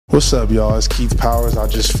What's up, y'all? It's Keith Powers. I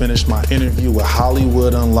just finished my interview with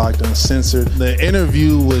Hollywood Unlocked Uncensored. The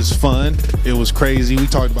interview was fun. It was crazy. We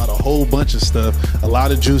talked about a whole bunch of stuff, a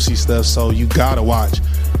lot of juicy stuff, so you gotta watch.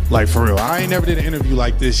 Like, for real. I ain't never did an interview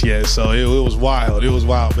like this yet, so it was wild. It was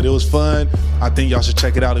wild, but it was fun. I think y'all should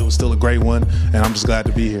check it out. It was still a great one, and I'm just glad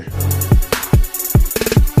to be here.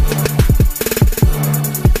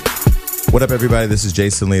 What up, everybody? This is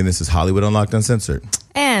Jason Lee, and this is Hollywood Unlocked Uncensored.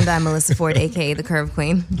 And I'm Melissa Ford, a.k.a. the Curve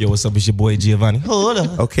Queen. Yo, what's up? It's your boy Giovanni. Hold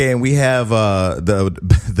up. Okay, and we have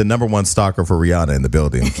the number one stalker for Rihanna in the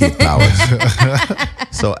building, Keith Powers.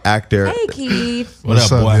 So, actor. Hey, Keith.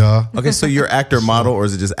 What's up, boy? Y'all? Okay, so you're actor, model, or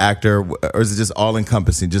is it just actor, or is it just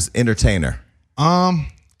all-encompassing, just entertainer? I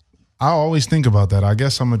always think about that. I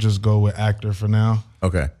guess I'm going to just go with actor for now.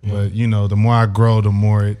 Okay. But, you know, the more I grow, the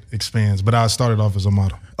more it expands. But I started off as a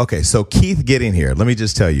model. Okay, so Keith getting here, let me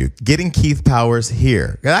just tell you, getting Keith Powers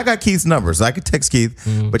here. I got Keith's numbers, so I could text Keith,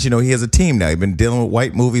 but you know, he has a team now. He's been dealing with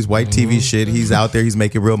white movies, white TV shit. He's out there, he's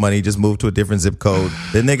making real money, he just moved to a different zip code.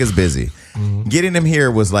 The nigga's busy. Getting him here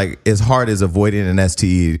was like as hard as avoiding an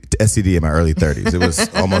STD in my early 30s. It was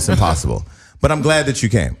almost impossible. But I'm glad that you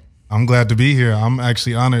came. I'm glad to be here. I'm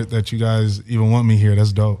actually honored that you guys even want me here.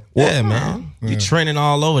 That's dope. Yeah, man. You trending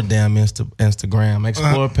all over damn Instagram.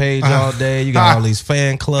 Explore page all day. You got all these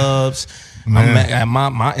fan clubs. My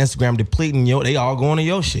Instagram depleting, they all going to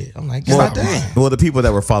your shit. I'm like, God damn. Well, the people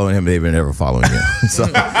that were following him, they've been never following you. So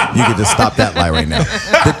you can just stop that lie right now.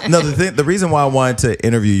 The reason why I wanted to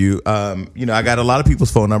interview you, I got a lot of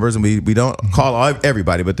people's phone numbers, and we don't call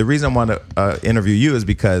everybody, but the reason I want to interview you is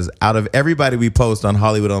because out of everybody we post on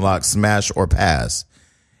Hollywood Unlocked, Smash or Pass,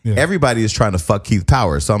 everybody is trying to fuck Keith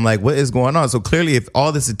Powers. So I'm like, what is going on? So clearly, if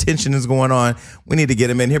all this attention is going on, we need to get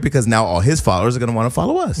him in here because now all his followers are going to want to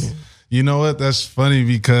follow us. You know what? That's funny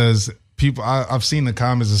because people, I've seen the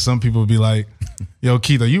comments and some people be like, yo,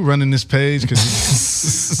 Keith, are you running this page?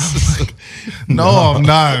 Like, no, I'm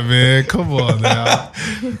not, man. Come on now.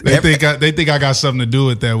 They think I got something to do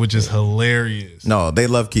with that, which is hilarious. No, they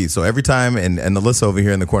love Keith. So every time, and Alyssa over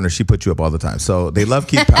here in the corner, she put you up all the time. So they love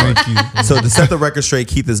Keith Powers. So to set the record straight,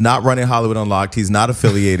 Keith is not running Hollywood Unlocked. He's not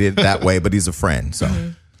affiliated that way, but he's a friend. So,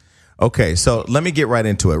 okay, so let me get right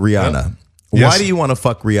into it. Rihanna. Yep. Why do you want to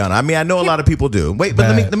fuck Rihanna? I mean, I know a lot of people do. Wait,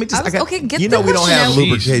 but let me just. Get you know the we don't have question.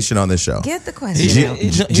 lubrication on this show. Get the question.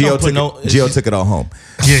 Gio took it all home.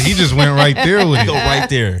 Yeah, he just went right there with it. Go right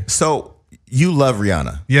there. So you love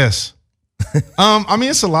Rihanna? Yes. I mean,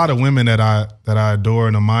 it's a lot of women that I adore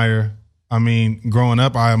and admire. I mean, growing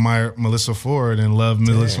up, I admired Melissa Ford and love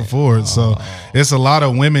Melissa Ford. So it's a lot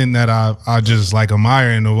of women that I just like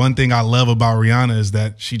admire. And the one thing I love about Rihanna is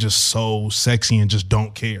that she just so sexy and just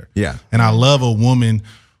don't care. Yeah. And I love a woman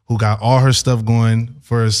who got all her stuff going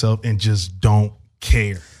for herself and just don't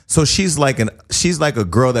care. So she's like a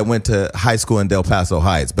girl that went to high school in Del Paso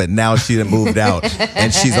Heights, but now she done moved out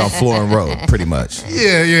and she's on Florin Road, pretty much.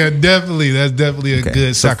 Yeah, definitely. That's definitely a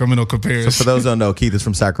good Sacramento comparison. So for those who don't know, Keith is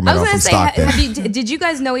from Sacramento. I was from Stockton. Did you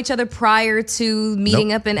guys know each other prior to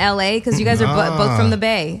meeting up in LA? Because you guys are both from the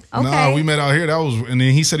Bay. Okay. Nah, we met out here. And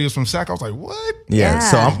then he said he was from Sac. I was like, what? Yeah.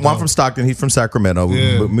 So I'm from Stockton. He's from Sacramento.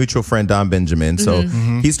 Yeah. Mutual friend Don Benjamin. So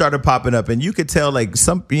he started popping up, and you could tell like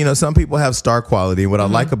some people have star quality. And what I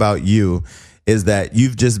like about you is that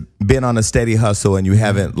you've just been on a steady hustle and you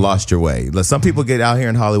haven't lost your way. Some people get out here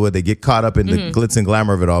in Hollywood, they get caught up in the glitz and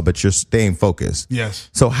glamour of it all, but you're staying focused. Yes.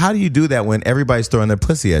 So how do you do that when everybody's throwing their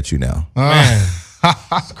pussy at you now? Man,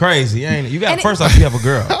 it's crazy, ain't it? You got first off, you have a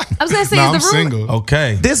girl. I was gonna say, I'm single.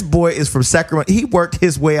 Okay. This boy is from Sacramento. He worked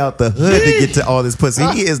his way out the hood to get to all this pussy.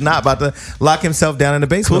 He is not about to lock himself down in the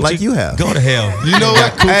basement like you have. Go to hell. You know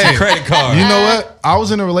what? Hey, credit card. You know what? I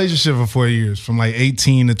was in a relationship for 4 years, from like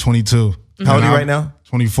 18 to 22. How old are you right now?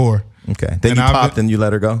 24. Okay. Then you popped and you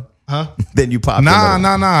let her go? Huh? Then you popped. Nah.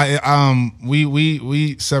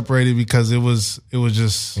 We separated because it was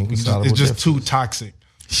just too toxic.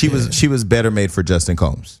 She was better made for Justin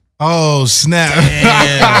Combs. Oh, snap.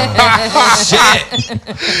 Shit.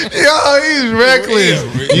 Yo, he's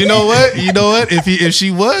reckless. You know what? If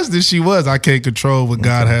she was, then she was. I can't control what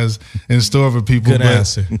God has in store for people. Good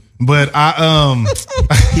answer. But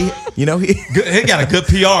he got a good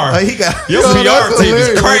PR. Your PR team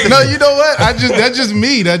is crazy. No, you know what? That's just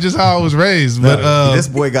me. That's just how I was raised. But this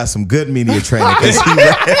boy got some good media training.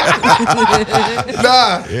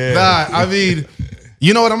 Nah. I mean,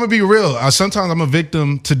 you know what? I'm gonna be real. Sometimes I'm a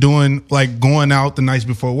victim to doing like going out the nights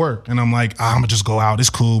before work, and I'm like, I'm gonna just go out. It's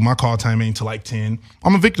cool. My call time ain't till like 10.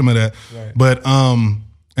 I'm a victim of that. Right. But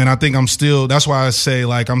and And I think that's why I say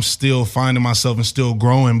like I'm still finding myself and still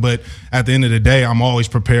growing. But at the end of the day, I'm always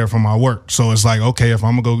prepared for my work. So it's like, okay, if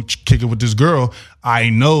I'm gonna go kick it with this girl, I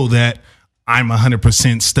know that I'm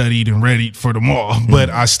 100% studied and ready for tomorrow. But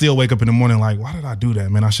I still wake up in the morning like, why did I do that,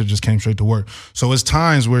 man? I should just came straight to work. So it's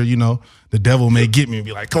times where, the devil may get me and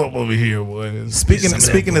be like, come up over here, boy. Speaking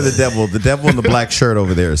of the devil in the black shirt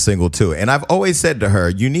over there is single too. And I've always said to her,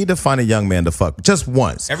 you need to find a young man to fuck just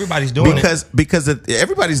once. Everybody's doing it. Because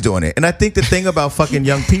everybody's doing it. And I think the thing about fucking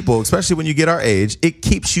young people, especially when you get our age, it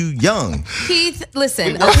keeps you young. Keith,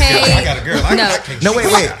 listen, okay? I got a girl. No,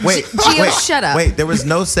 wait. Gio, shut up. Wait, there was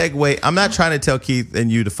no segue. I'm not trying to tell Keith and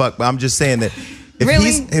you to fuck, but I'm just saying that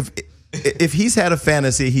if he's had a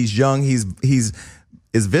fantasy, he's young,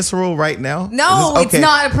 is visceral right now? No, okay. It's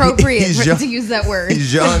not appropriate young, to use that word.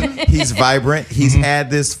 He's young, he's vibrant, he's had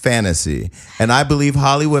this fantasy. And I believe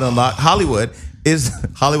Hollywood Unlocked is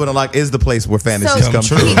the place where fantasies come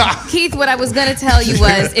true. Keith, what I was going to tell you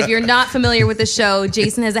was, if you're not familiar with the show,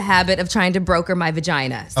 Jason has a habit of trying to broker my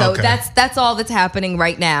vagina. So that's all that's happening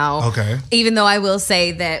right now. Okay. Even though I will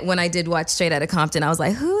say that when I did watch Straight Outta Compton, I was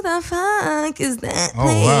like, who the fuck is that? Oh,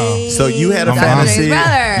 wow. So you had a fantasy.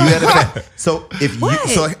 So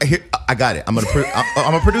here, I got it. I'm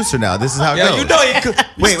a producer now. This is how it goes. You know you could.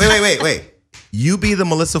 Wait. You be the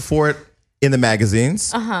Melissa Ford in the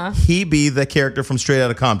magazines. He be the character from Straight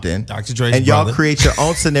Outta Compton. Dr. Dre's and y'all brother. create your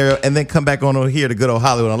own scenario and then come back on over here to good old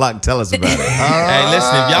Hollywood Unlocked and tell us about it. Hey,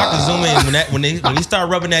 listen, if y'all can zoom in when he start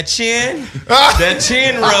rubbing that chin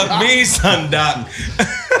rub me, son, Doc.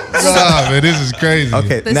 Man, this is crazy.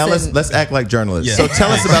 Okay, now let's act like journalists. Yeah. So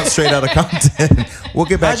tell us about Straight Outta Compton. We'll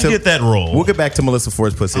get back How'd you get that role? We'll get back to Melissa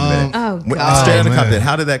Ford's pussy in a minute. Oh, God. Straight Outta Compton.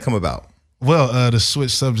 How did that come about? Well, to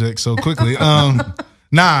switch subject so quickly. I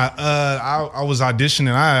was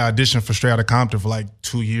auditioning. I auditioned for Straight Outta Compton for like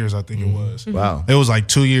 2 years, I think it was. Wow. It was like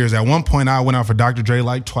 2 years. At one point, I went out for Dr. Dre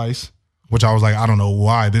like twice, which I was like, I don't know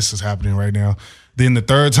why this is happening right now. Then the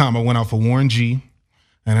third time, I went out for Warren G.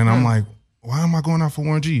 And then I'm like, why am I going out for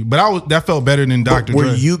Warren G? But that felt better than Dr. Dre.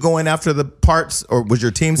 Were you going after the parts, or was your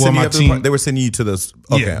team sending you after the parts? They were sending you to those.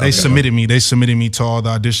 Okay, yeah, they submitted me. They submitted me to all the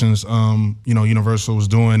auditions. Universal was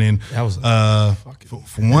doing, and that was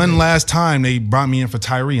for one last time they brought me in for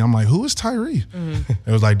Tyree. I'm like, who is Tyree?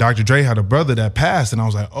 It was like Dr. Dre had a brother that passed, and I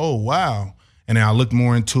was like, oh wow. And then I looked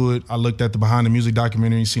more into it. I looked at the Behind the Music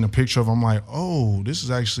documentary, seen a picture of him. I'm like, oh, this is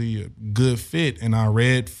actually a good fit. And I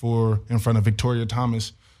read in front of Victoria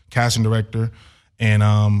Thomas, casting director,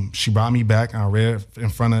 and she brought me back. I read in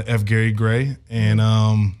front of F. Gary Gray, and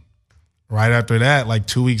right after that, like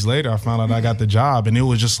 2 weeks later, I found out I got the job, and it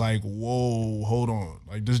was just like, whoa, hold on,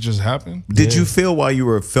 like this just happened. Did you feel while you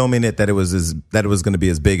were filming it that it was going to be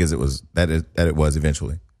as big as it was that it was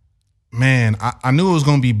eventually? Man, I knew it was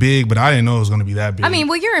going to be big, but I didn't know it was going to be that big. I mean,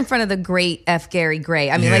 well, you're in front of the great F. Gary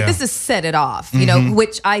Gray. I mean, like, this is Set It Off, you know,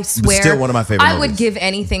 which I swear. Still one of my favorite I movies. would give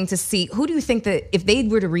anything to see. Who do you think that, if they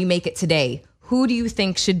were to remake it today, who do you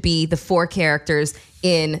think should be the 4 characters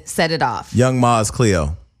in Set It Off? Young Ma's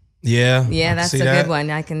Cleo. Yeah, that's a good one.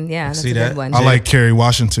 That's a good one. I like Kerry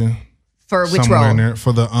Washington. For which somewhere role? In there.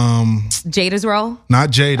 For the Jada's role?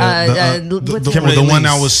 Not Jada. The one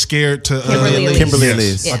that was scared to Kimberly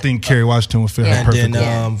Elise. I think Kerry Washington would fit her perfectly. And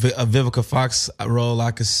then a Vivica Fox role,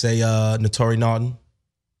 I could say Naturi Naughton.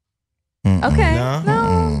 Okay.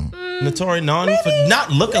 No. Naturi Naughton for not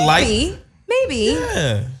looking like. Maybe.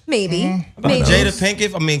 Yeah. Maybe. Jada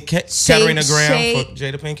Pinkett. I mean, Katarina Graham for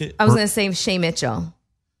Jada Pinkett. I was going to say Shay Mitchell.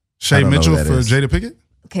 Shay Mitchell for Jada Pinkett?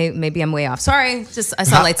 Okay, maybe I'm way off. Sorry, I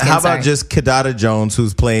saw light skin. How about just Kadada Jones,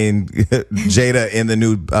 who's playing Jada in the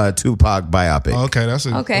new Tupac biopic? Oh, okay, okay. Let's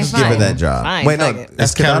Fine. give her that job. Fine, wait, no,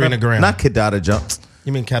 that's Katarina Graham. Not Kadada Jones.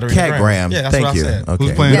 You mean Katarina Graham? Yeah, that's Thank what you. I said. Okay,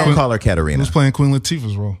 Who's playing? We don't call her Katarina. Who's playing Queen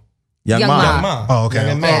Latifah's role? Young Ma. Oh, okay.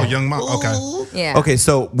 Young Ma. Okay. Yeah. Okay,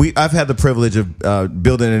 so I've had the privilege of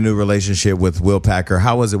building a new relationship with Will Packer.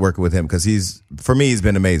 How was it working with him? Because for me, he's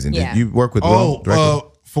been amazing. Yeah. Did you work with Will directly?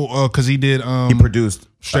 Because he did. He produced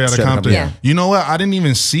Straight Outta Compton. Yeah. You know what? I didn't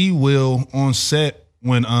even see Will on set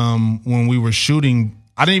when we were shooting.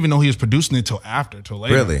 I didn't even know he was producing it till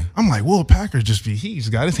later. Really? I'm like, Will Packer he's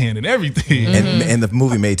got his hand in everything. And the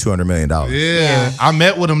movie made $200 million. Yeah. I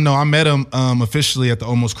met with him. No, I met him officially at the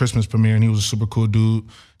Almost Christmas premiere, and he was a super cool dude.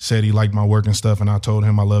 Said he liked my work and stuff, and I told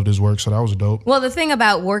him I loved his work, so that was dope. Well, the thing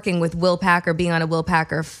about working with Will Packer, being on a Will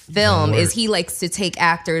Packer film, is he likes to take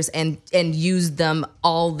actors and use them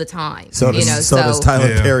all the time. So does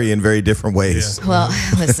Tyler Perry in very different ways. Yeah. Well,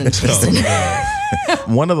 listen, Jason.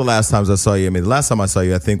 One of the last times I saw you, the last time I saw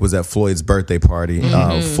you, I think was at Floyd's birthday party.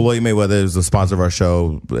 Floyd Mayweather is the sponsor of our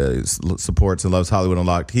show, supports and loves Hollywood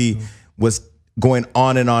Unlocked. He was going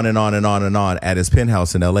on and on and on and on and on at his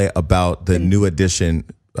penthouse in LA about the New Edition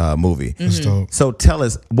movie. So tell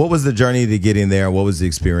us, what was the journey to getting there? What was the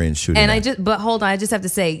experience shooting? And but hold on, I just have to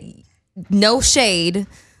say, no shade,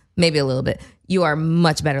 maybe a little bit. You are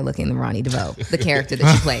much better looking than Ronnie DeVoe, the character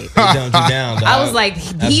that you played. I was like,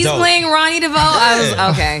 he's playing Ronnie DeVoe. I was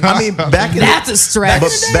okay. I mean, that's a stretch.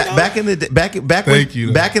 Back in the day, back in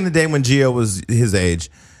the day when Gio was his age.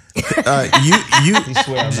 You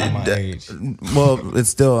swear I'm not my age. Well, it's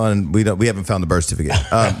still on. We haven't found the birth certificate.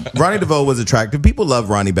 Ronnie DeVoe was attractive. People loved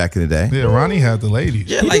Ronnie back in the day. Yeah, Ronnie had the ladies.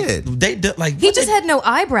 Yeah, they did. Like he just had no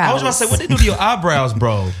eyebrows. I was about to say, what they do to your eyebrows,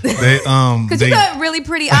 bro? Because you got really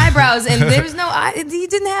pretty eyebrows, and there was no. He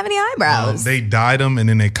didn't have any eyebrows. They dyed them, and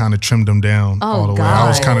then they kind of trimmed them down all the way. I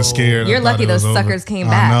was kind of scared. You're lucky those suckers came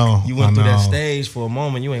back. I know. You went through that stage for a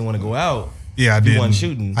moment. You ain't want to go out. Yeah, I did. You wasn't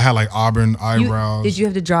shooting. I had like auburn eyebrows. Did you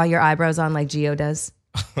have to draw your eyebrows on like Gio does?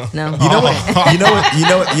 No. You know what? You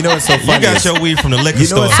know what's so funny? You got your weed from the liquor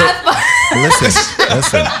store. Listen.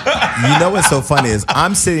 You know what's so funny is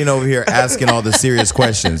I'm sitting over here asking all the serious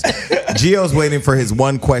questions. Gio's waiting for his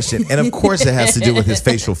one question, and of course it has to do with his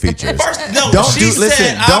facial features. Said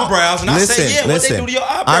eyebrows, and I said, what they do to your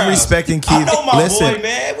eyebrows? I'm respecting Keith. I know my boy,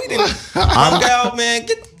 man. We didn't work out, man.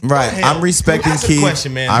 I'm respecting Keith.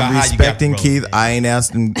 I'm respecting Keith. I ain't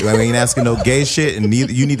asking no gay shit, and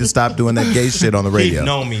you need to stop doing that gay shit on the radio. Keith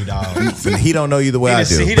know me, dog. He don't know you the way I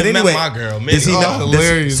do. But anyway, my girl, does he know?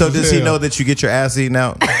 Does he know that you get your ass eaten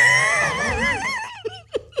out?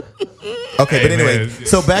 Okay, but anyway,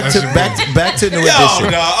 so back to New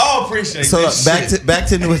Edition. I appreciate so back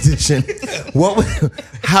to New Edition.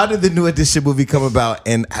 How did the New Edition movie come about,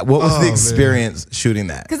 and what was the experience shooting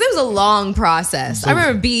that? Because it was a long process. I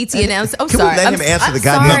remember BET announced. Oh, Can sorry. we let him answer the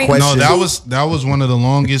goddamn question? No, that was one of the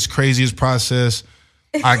longest, craziest process.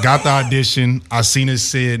 I got the audition. I seen it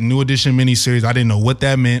said New Edition miniseries. I didn't know what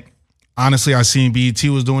that meant. Honestly, I seen BET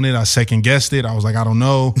was doing it. I second guessed it. I was like, I don't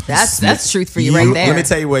know. That's truth for you right there. Let me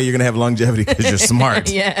tell you where you're gonna have longevity because you're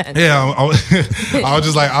smart. Yeah. I was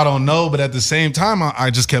just like, I don't know. But at the same time, I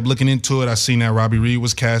just kept looking into it. I seen that Robbie Reed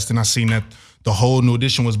was cast, and I seen that the whole New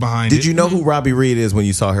Edition was behind it. Did you know who Robbie Reed is when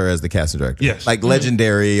you saw her as the casting director? Yes. Like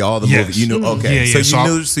Legendary, all the movies. You knew. Okay. Yeah,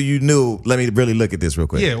 So you knew. Let me really look at this real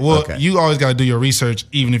quick. Yeah. Well, you always got to do your research,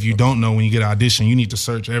 even if you don't know when you get an audition. You need to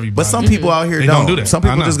search everybody. But some people out here don't do that. Some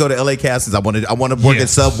people just go to LA castings. I want to work at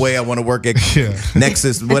Subway. I want to work at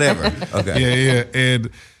Nexus. Whatever. Okay. Yeah.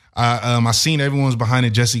 And I seen everyone's behind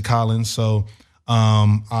it. Jesse Collins. So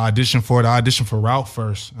I auditioned for it. I auditioned for Ralph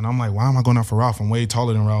first, and I'm like, why am I going out for Ralph? I'm way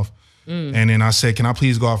taller than Ralph. And then I said, can I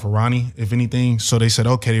please go out for Ronnie, if anything? So they said,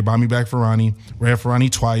 okay. They brought me back for Ronnie, read for Ronnie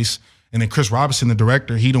twice. And then Chris Robinson, the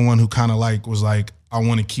director, he the one who kind of like was like, I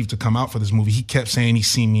wanted Keith to come out for this movie. He kept saying he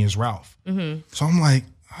seen me as Ralph. So I'm like,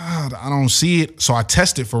 I don't see it. So I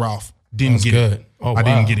tested for Ralph. Didn't get it. Oh, I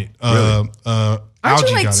didn't get it. Really?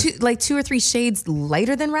 Aren't you like 2 or 3 shades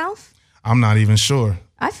lighter than Ralph? I'm not even sure.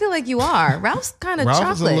 I feel like you are. Ralph's kind of Ralph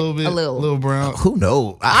chocolate. is a little brown. Who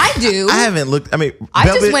knows? I do. I haven't looked. I mean, I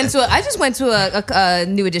just went to a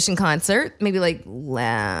New Edition concert, maybe like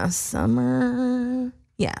last summer.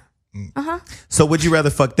 Yeah. So would you rather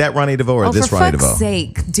fuck that Ronnie DeVoe or this Ronnie DeVoe? For fuck's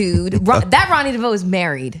sake, dude. That Ronnie DeVoe is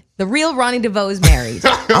married. The real Ronnie DeVoe is married.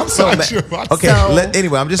 I'm so mad. Okay.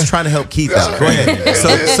 Anyway, I'm just trying to help Keith out. Go ahead.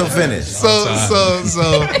 So finish. So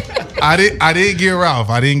I didn't get Ralph.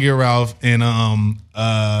 And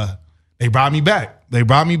they brought me back.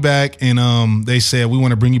 And they said, we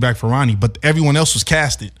want to bring you back for Ronnie, but everyone else was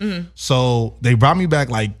casted. So they brought me back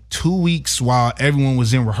like 2 weeks while everyone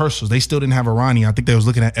was in rehearsals. They still didn't have a Ronnie. I think they was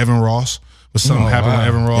looking at Evan Ross. But something happened with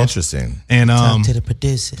Evan Ross. Interesting. And talk to the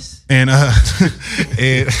producers. And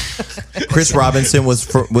Chris Robinson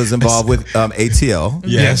was involved with ATL.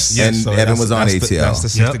 Yes. And so Evan was on ATL. That's the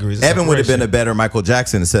 6 degrees. Evan would have been a better Michael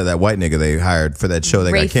Jackson instead of that white nigga they hired for that show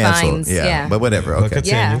that Ray got canceled. Fiennes, yeah. But whatever. Okay.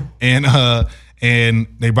 Yeah. And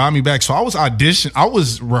they brought me back. So I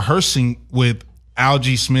was rehearsing with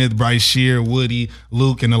Algie Smith, Bryce Shear, Woody,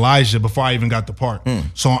 Luke, and Elijah before I even got the part.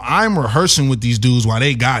 So I'm rehearsing with these dudes while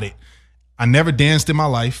they got it. I never danced in my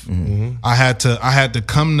life. I had to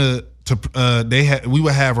come to we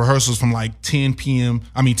would have rehearsals from like 10 a.m.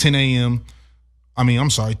 2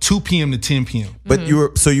 p.m. to 10 p.m. But you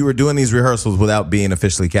were doing these rehearsals without being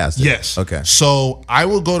officially casted? Yes. Okay. So I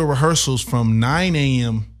would go to rehearsals from 9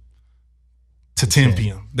 a.m. to 10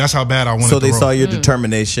 p.m. That's how bad I wanted to So they roll. saw your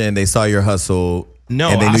determination, they saw your hustle. No,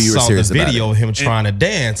 and they knew I you were saw serious the video of him trying to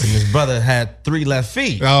dance, and his brother had 3 left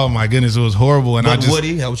feet. Oh my goodness, it was horrible. And But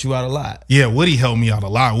Woody helped you out a lot. Yeah, Woody helped me out a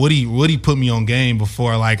lot. Woody put me on game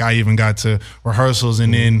before like I even got to rehearsals.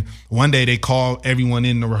 And then one day they called everyone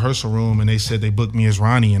in the rehearsal room and they said they booked me as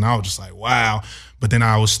Ronnie, and I was just like, wow. But then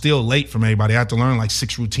I was still late from everybody. I had to learn like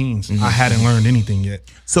 6 routines. I hadn't learned anything yet.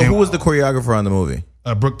 So who was the choreographer on the movie?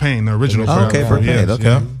 Brooke Payne, the original. Oh, okay, Brooke Payne.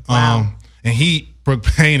 Okay. And Brooke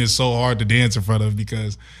Payne is so hard to dance in front of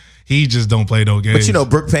because he just don't play no games. But you know,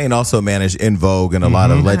 Brooke Payne also managed In Vogue and a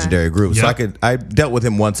lot of legendary groups. Yep. So I dealt with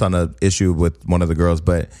him once on an issue with one of the girls,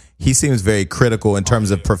 but he seems very critical in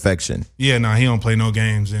terms of perfection. Yeah, no, he don't play no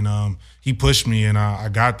games, and he pushed me, and I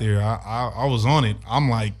got there. I was on it. I'm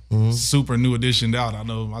like super new editioned out.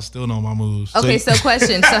 I still know my moves. Okay, so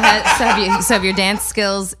question: have your dance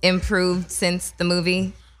skills improved since the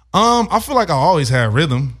movie? I feel like I always had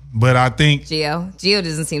rhythm, but I think Gio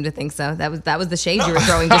doesn't seem to think so. That was the shade you were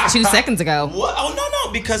throwing just 2 seconds ago. What? Oh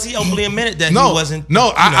no, because he openly admitted that he wasn't.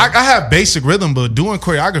 No, I have basic rhythm, but doing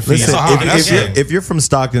choreography. Listen, is if you're from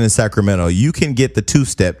Stockton and Sacramento, you can get the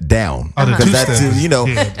 2-step down. The Because two-step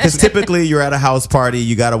is- because typically you're at a house party,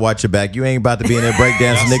 you got to watch your back. You ain't about to be in there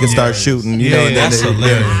breakdancing, niggas start shooting, and then that's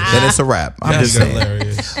hilarious. then it's a wrap. I'm That's just saying.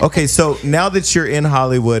 hilarious. Okay, so now that you're in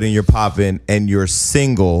Hollywood and you're popping and you're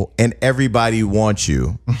single and everybody wants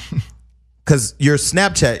you, because your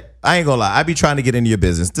Snapchat, I ain't gonna lie, I be trying to get into your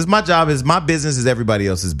business. My business is everybody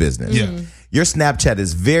else's business. Yeah. Your Snapchat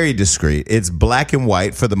is very discreet. It's black and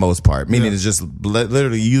white for the most part, meaning it's just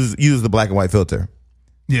literally use the black and white filter.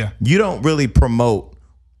 Yeah. You don't really promote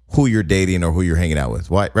who you're dating or who you're hanging out with,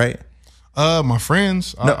 right? My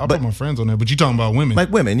friends. I put my friends on there, but you talking about women?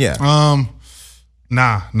 Like women, yeah.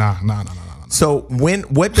 Nah. So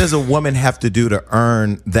what does a woman have to do to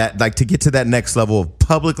earn that, like to get to that next level of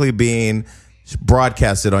publicly being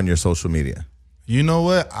broadcasted on your social media? You know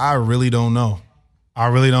what? I really don't know.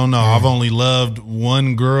 I've only loved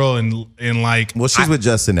one girl and like. Well, she's with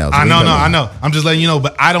Justin now. So I know. I'm just letting you know,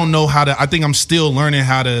 but I don't know how to. I think I'm still learning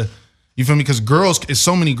how to. You feel me? Because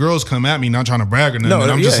so many girls come at me, not trying to brag or nothing. No,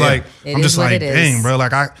 and I'm yeah, just yeah. like, It is what it is. dang, bro.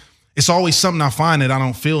 Like it's always something I find that I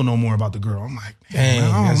don't feel no more about the girl. I'm like, dang,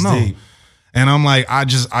 man, I don't know. Deep. And I'm like, I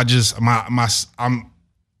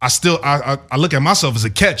look at myself as a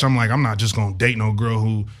catch. I'm like, I'm not just gonna date no girl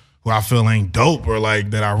who I feel ain't dope or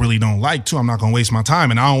like that I really don't like too. I'm not gonna waste my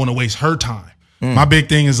time, and I don't want to waste her time. My big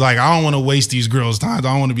thing is like, I don't want to waste these girls' time. I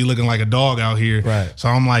don't want to be looking like a dog out here. Right. So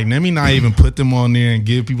I'm like, let me not even put them on there and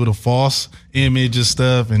give people the false image and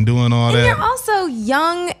stuff and doing all And that. you're also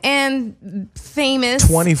young and famous.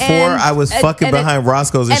 24, and- I was fucking and- behind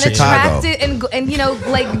Roscoe's in and Chicago. attractive and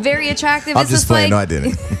like very attractive. I'm It's just playing. like, No, I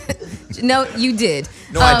didn't. No, you did.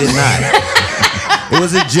 No, I did not. It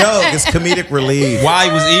was a joke. It's comedic relief. Why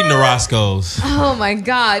he was eating the Roscoe's? Oh my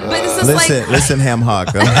God! But it's just Listen, Ham Hock.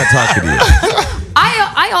 I'm not talking to you.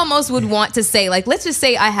 I almost would want to say, like, let's just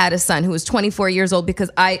say I had a son who was 24 years old, because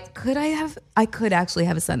I could actually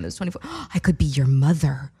have a son that was 24. I could be your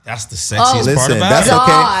mother. That's the sexiest part Listen, about that's it.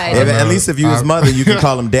 God. okay. At least if you his mother, you can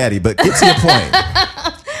call him daddy. But get to your point.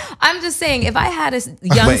 I'm just saying, if I had a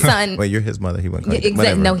young son, Wait, you're his mother. He wouldn't call you.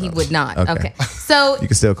 exactly. No, he would not. Okay. So You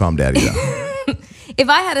can still call him daddy though. if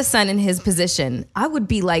I had a son in his position, I would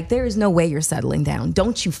be like, there is no way you're settling down.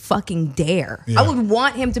 Don't you fucking dare. I would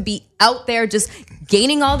want him to be out there just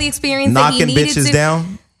gaining all the experience that he Knocking needed bitches to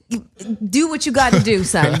down. do what you got to do,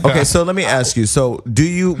 son. Okay, so let me ask you. So do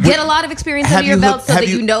you Get a lot of experience Have under your you belt hooked- so have that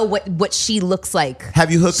you- you know what she looks like.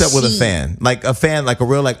 have you hooked up with a She- fan? Like a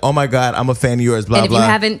real like, oh my God, I'm a fan of yours, blah And if blah. you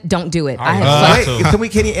haven't, don't do it. I yeah. have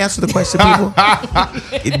Wait, can you answer the question, people?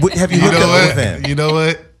 Have you You hooked know up with a what? fan? You know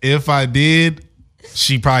what? If I did,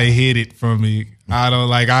 she probably hid it from me. I don't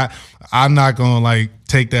like. I'm not gonna like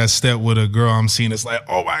take that step with a girl I'm seeing. It's like,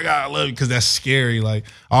 oh my God, I love you, because that's scary. Like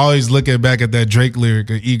I always look back at that Drake lyric,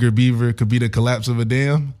 "An eager beaver could be the collapse of a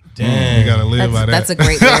dam." Damn. You gotta live by that. That's a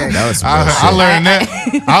great lyric. That was some real I shit. learned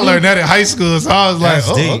that. I learned that in high school, so I was like, That's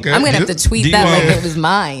 "Oh, deep. okay." I'm gonna have to tweet Do you that want- like it was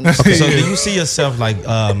mine. Okay, so do you see yourself like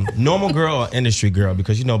normal girl or industry girl?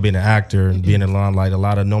 Because you know, being an actor and being in the limelight, a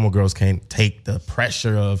lot of normal girls can't take the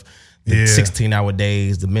pressure of the Yeah. 16-hour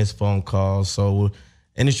days, the missed phone calls. So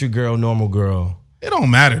industry girl, normal girl. It don't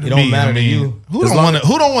matter to me. It don't matter I to mean, you. Who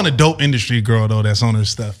don't want a dope industry girl though that's on her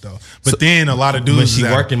stuff though? But then a lot of dudes When she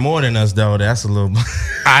that- working more than us though, that's a little.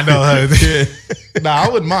 I know her. Nah, I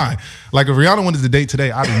wouldn't mind. Like if Rihanna wanted to date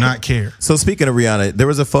today, I do not care. So speaking of Rihanna, there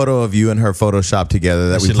was a photo of you and her Photoshop together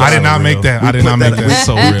that we shit put I did on- not make that. I did not make that.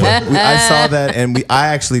 so real. I saw that, and I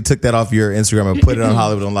actually took that off your Instagram and put it on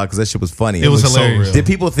Hollywood Unlocked because that shit was funny. It was looked so hilarious. real. Did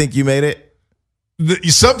people think you made it?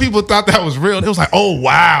 some people thought that was real. It was like, oh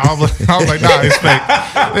wow. I was like, nah, it's fake.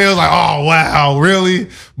 They was like, oh wow, really?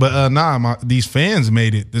 But these fans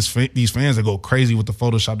made it. These fans that go crazy with the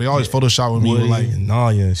Photoshop. They always Photoshop with me. Woody, Like,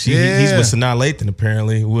 he's with Sanaa Lathan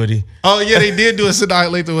apparently. Woody. Oh yeah, they did do a Sanaa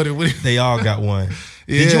Lathan with it. Woody. They all got one.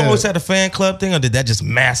 Yeah. Did you always have a fan club thing, or did that just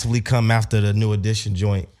massively come after the New Edition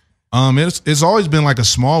joint? It's always been like a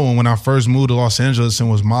small one. When I first moved to Los Angeles and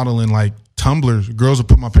was modeling, like Tumblr, girls would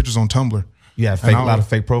put my pictures on Tumblr. You had a lot of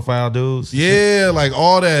fake profile dudes? Yeah, like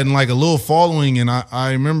all that and like a little following. And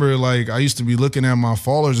I remember like I used to be looking at my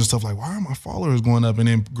followers and stuff like, why are my followers going up? And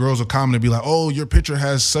then girls would comment and be like, oh, your picture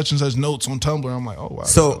has such and such notes on Tumblr. I'm like, oh, wow.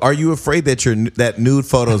 So are you afraid that that nude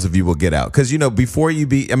photos of you will get out? Because, before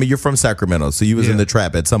you're from Sacramento, so you was in the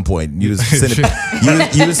trap at some point. You was sending,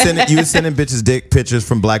 you was sending bitches dick pictures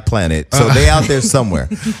from Black Planet. So they out there somewhere.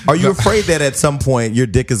 Are you afraid that at some point your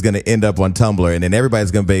dick is going to end up on Tumblr and then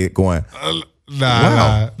everybody's going to be going...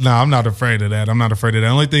 Nah, I'm not afraid of that. The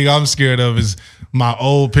only thing I'm scared of is my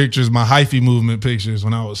old pictures, my hyphy movement pictures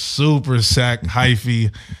when I was super sack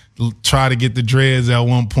hyphy, try to get the dreads at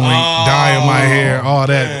one point, dyeing my hair, all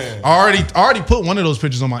that. I already put one of those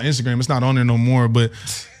pictures on my Instagram. It's not on there no more, but...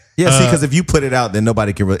 Yeah, see, because if you put it out, then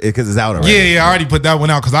nobody can, because it's out already. Yeah, I already put that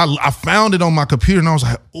one out because I found it on my computer and I was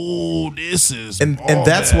like, oh, this is, and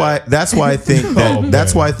that's why I think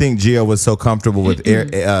that's why I think Gio was so comfortable with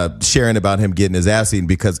sharing about him getting his ass eaten,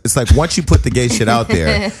 because it's like once you put the gay shit out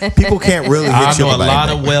there, people can't really hit you. I know a lot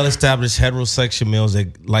of well-established heterosexual males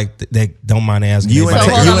that don't mind asking. So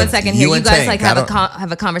hold on a second here. You guys like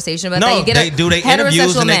have a conversation about that? You they do their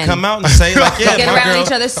interviews and they come out and say like, yeah, get around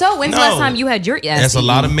each other. So when's the last time you had your ass? There's a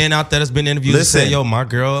lot of men out there that's been interviewed and say, yo, my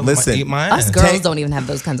girl might eat my ass. Us girls don't even have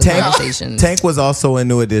those kinds of conversations. Tank was also in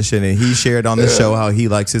New Edition, and he shared on the show how he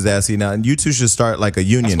likes his ass eaten out. And you two should start like a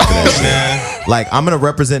union for that shit. Like, I'm going to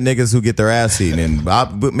represent niggas who get their ass eaten, and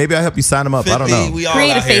maybe I'll help you sign them up. 50, I don't know. We all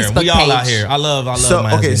Create out a here. Facebook we all page. Out here. I love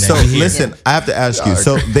okay, so listen, I have to ask you.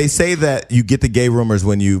 So they say that you get the gay rumors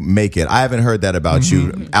when you make it. I haven't heard that about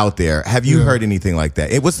you out there. Have you heard anything like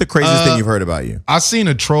that? What's the craziest thing you've heard about you? I seen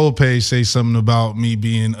a troll page say something about me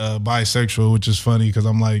being bisexual, which is funny because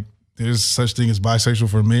I'm like, there's such thing as bisexual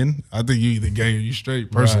for men. I think you either gay or you straight,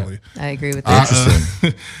 personally. Right. I agree with that.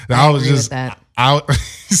 Interesting. I was just that.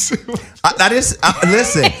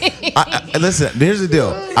 Listen. Here's the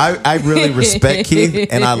deal. I really respect Keith,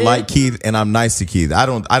 and I like Keith, and I'm nice to Keith. I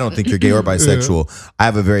don't think you're gay or bisexual. Yeah. I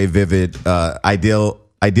have a very vivid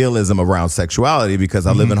idealism around sexuality because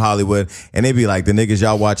I live in Hollywood, and they be like the niggas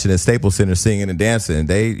y'all watching at Staples Center singing and dancing.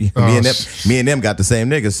 Me and them got the same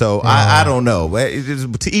niggas. So I don't know.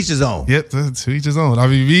 To each his own. Yep, to each his own. I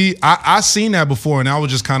mean, I seen that before, and I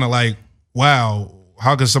was just kind of like, wow.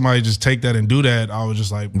 How could somebody just take that and do that? I was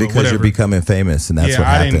just like, because whatever. You're becoming famous, and that's what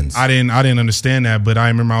happens. I didn't understand that, but I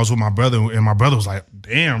remember I was with my brother, and my brother was like,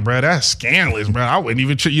 "Damn, bro, that's scandalous, bro. I wouldn't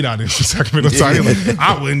even trip. You know, this Sacramento side. Like,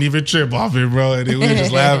 I wouldn't even trip off it, bro." And we were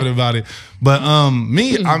just laughing about it. But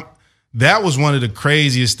that was one of the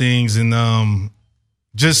craziest things, and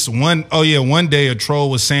just one day a troll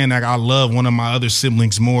was saying that I love one of my other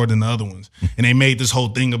siblings more than the other ones. And they made this whole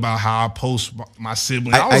thing about how I post my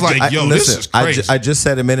sibling. I was like, yo, this is crazy. I just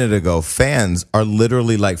said a minute ago, fans are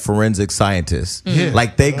literally like forensic scientists. Yeah.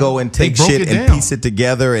 Like they go and take shit and piece it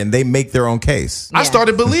together and they make their own case. I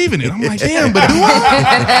started believing it. I'm like, damn, but do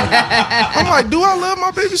I? I'm like, do I love my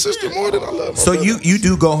baby sister more than I love my So you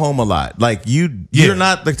do go home a lot. Like you're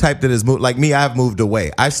not the type that is moved. Like me, I've moved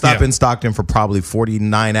away. I stopped in Stockton for probably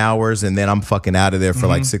 49 hours and then I'm fucking out of there for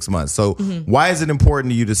like 6 months. So why is it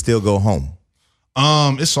important to you to still go home?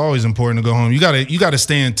 It's always important to go home. You gotta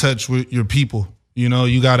stay in touch with your people. You know,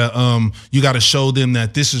 you gotta show them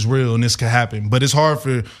that this is real and this can happen. But it's hard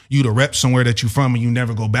for you to rep somewhere that you're from and you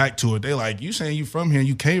never go back to it. They like, you saying you from here,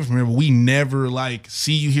 you came from here, but we never like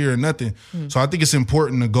see you here or nothing. So I think it's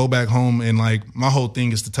important to go back home and like my whole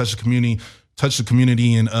thing is to touch the community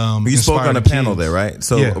and you spoke on a panel there, right?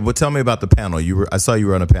 So well, tell me about the panel. I saw you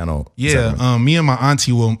were on a panel. Yeah, me and my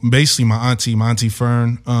auntie, basically my auntie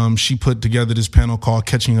Fern, she put together this panel called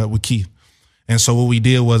Catching Up with Keith. And so what we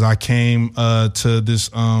did was I came to this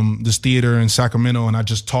theater in Sacramento and I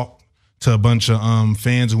just talked to a bunch of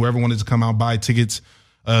fans, whoever wanted to come out, buy tickets.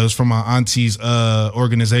 It was from my auntie's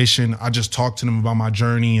organization. I just talked to them about my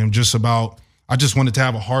journey and I just wanted to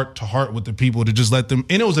have a heart to heart with the people to just let them,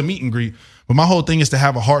 and it was a meet and greet. But my whole thing is to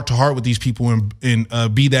have a heart to heart with these people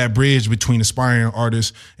and be that bridge between aspiring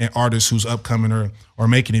artists and artists who's upcoming or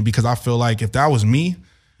making it. Because I feel like if that was me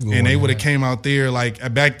and they would have came out there like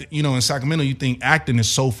back, in Sacramento, you think acting is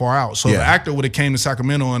so far out. So if an actor would have came to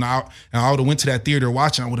Sacramento and I would have went to that theater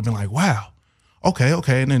watching, I would have been like, wow. okay.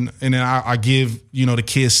 And then I give, the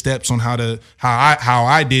kids steps on how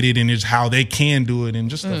I did it and just how they can do it and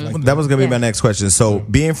just stuff like that. That was going to be my next question. So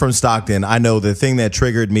being from Stockton, I know the thing that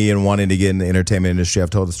triggered me and wanting to get in the entertainment industry, I've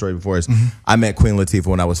told the story before, is I met Queen Latifah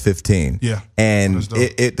when I was 15. Yeah. And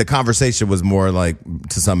the conversation was more like,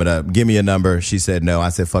 to sum it up, give me a number. She said no. I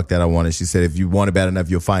said, fuck that, I want it. She said, if you want it bad enough,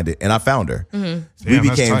 you'll find it. And I found her. We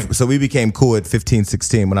became cool at 15,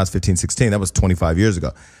 16. When I was 15, 16, that was 25 years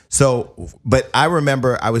ago. So, but I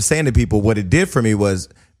remember I was saying to people, what it did for me was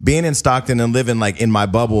being in Stockton and living like in my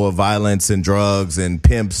bubble of violence and drugs and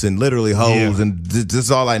pimps and literally hoes and this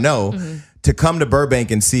is all I know, to come to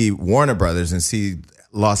Burbank and see Warner Brothers and see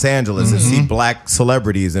Los Angeles and see black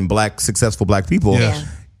celebrities and successful black people. Yeah.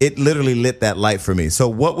 It literally lit that light for me. So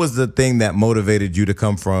what was the thing that motivated you to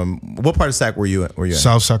come from, what part of Sac were you at?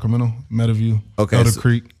 South Sacramento, Meadowview, Elder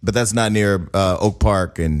Creek. But that's not near Oak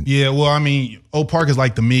Park and... Yeah, well, I mean, Oak Park is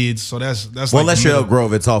like the mids, so that's well, like unless you're Elk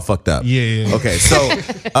Grove, it's all fucked up. Yeah. Okay,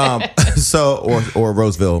 or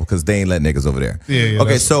Roseville, because they ain't let niggas over there. Yeah.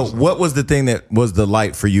 Okay, so what was the thing that was the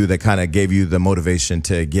light for you that kind of gave you the motivation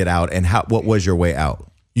to get out, and what was your way out?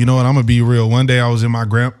 You know what, I'm going to be real. One day I was in my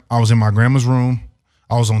grandma's room.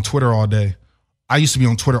 I was on Twitter all day. I used to be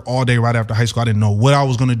on Twitter all day right after high school. I didn't know what I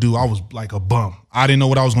was going to do. I was like a bum. I didn't know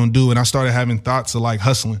what I was going to do. And I started having thoughts of like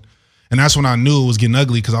hustling. And that's when I knew it was getting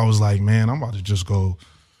ugly because I was like, man, I'm about to just go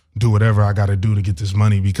do whatever I got to do to get this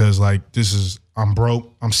money because like I'm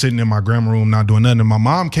broke. I'm sitting in my grandma room not doing nothing. And my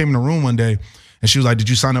mom came in the room one day and she was like, did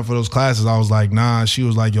you sign up for those classes? I was like, nah. She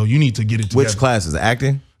was like, yo, you need to get it together. Which classes?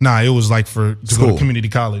 Acting? Nah, it was like to go to community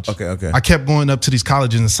college. Okay. I kept going up to these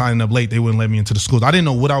colleges and signing up late. They wouldn't let me into the schools. I didn't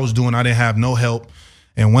know what I was doing. I didn't have no help.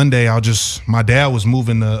 And one day my dad was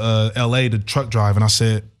moving to LA to truck drive. And I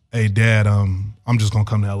said, hey, Dad, I'm just going to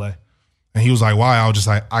come to LA. And he was like, why? I was just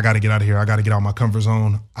like, I got to get out of here. I got to get out of my comfort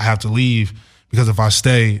zone. I have to leave because if I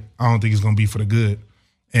stay, I don't think it's going to be for the good.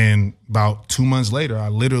 And about 2 months later, I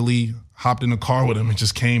literally hopped in the car with him and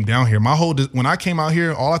just came down here. When I came out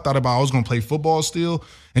here, all I thought about, I was going to play football still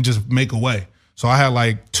and just make a way. So I had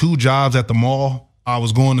like 2 jobs at the mall. I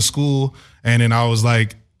was going to school and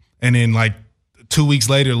then 2 weeks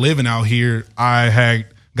later living out here, I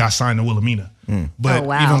got signed to Wilhelmina. But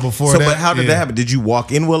even before that. But how did that happen? Did you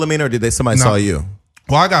walk in Wilhelmina or did somebody saw you?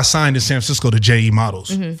 Well, I got signed in San Francisco to JE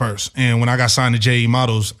Models first. And when I got signed to JE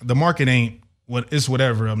Models, the market it's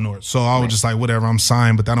whatever up north. So I was just like, whatever, I'm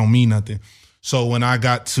signed, but that don't mean nothing. So when I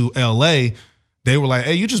got to LA, they were like,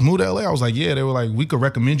 hey, you just moved to LA? I was like, yeah. They were like, we could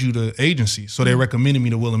recommend you to agency. So they recommended me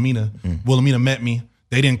to Wilhelmina. Wilhelmina met me.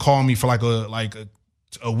 They didn't call me for like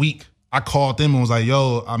a week. I called them and was like,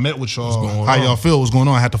 yo, I met with y'all. How y'all feel? What's going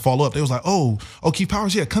on? I had to follow up. They was like, oh, Keith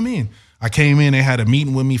Powers, yeah, come in. I came in. They had a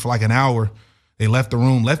meeting with me for like an hour. They left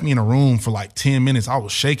me in a room for like 10 minutes. I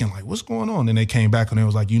was shaking like, what's going on? Then they came back and they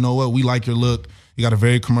was like, you know what? We like your look. You got a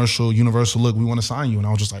very commercial, universal look. We want to sign you. And I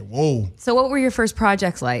was just like, whoa. So what were your first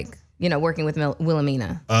projects like, working with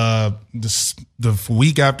Wilhelmina? The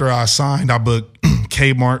week after I signed, I booked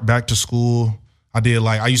Kmart Back to School.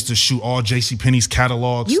 I used to shoot all JCPenney's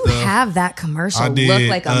catalog stuff. You have that commercial look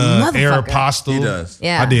like a motherfucker. Aeropostale. He does.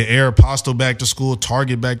 Yeah. I did Aeropostale Back to School,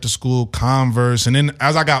 Target Back to School, Converse. And then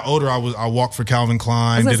as I got older, I walked for Calvin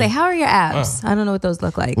Klein. I was going to say, how are your abs? I don't know what those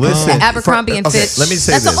look like. Listen, Abercrombie and Fitch. Let me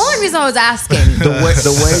say That's this. the only reason I was asking. The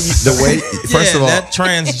way first of all,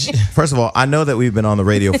 first of all, I know that we've been on the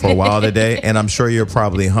radio for a while today, and I'm sure you're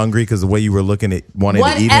probably hungry because the way you were looking at wanting to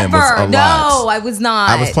eat him was a lot. No, I was not.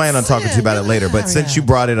 I was planning on talking to you about it later, but since you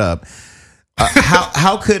brought it up,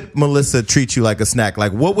 how could Melissa treat you like a snack?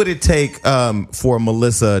 Like, what would it take for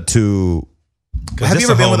Melissa to? Have you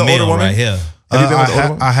ever been with an older woman? Right here. Have you been with an older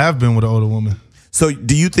woman? I have been with an older woman. So,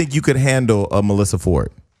 do you think you could handle a Melissa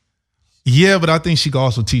Ford? Yeah, but I think she could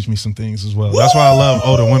also teach me some things as well. That's why I love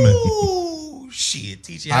older women. Ooh, shit,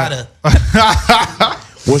 teach you how to.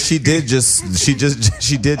 Well, she did just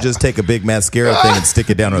take a big mascara thing and stick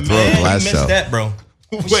it down her throat the last you missed show. That, bro.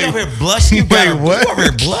 Wait, over here blushing? Wait, what? You over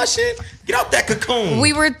here blushing? Get out that cocoon.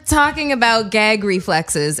 We were talking about gag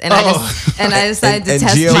reflexes, and I decided to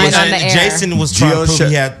test Gio mine on the air. Jason was trying to prove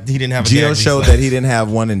he didn't have a Gio gag showed reflex. that he didn't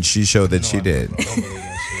have one, and she showed that she did.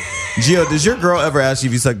 Gio, does your girl ever ask you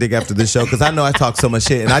if you suck dick after this show? Because I know I talk so much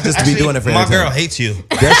shit, and I just be doing it for my entertainment. girl hates you.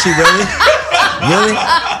 Does she really? Really?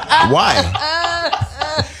 Why?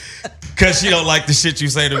 Because she don't like the shit you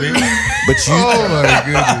say to me. But you. Oh my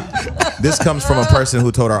goodness. This comes from a person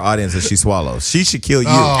who told our audience that she swallows. She should kill you.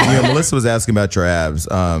 Melissa was asking about your abs.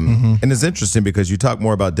 And it's interesting because you talk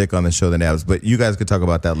more about dick on the show than abs, but you guys could talk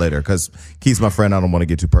about that later because Keith's my friend. I don't want to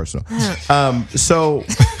get too personal. So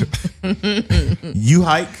you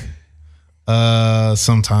hike?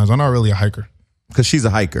 Sometimes. I'm not really a hiker. Because she's a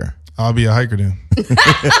hiker. I'll be a hiker then. You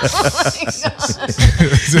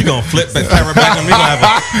gonna flip the camera back and we gonna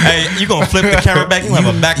have you gonna flip the camera back. You gonna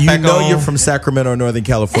have a backpack on. You know you're from Sacramento or Northern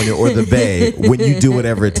California or the Bay when you do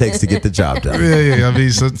whatever it takes to get the job done. Yeah. I mean,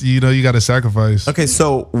 so, you got to sacrifice. Okay,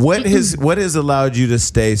 so what has allowed you to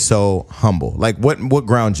stay so humble? Like what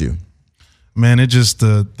grounds you? Man, it's just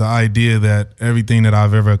the idea that everything that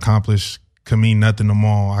I've ever accomplished could mean nothing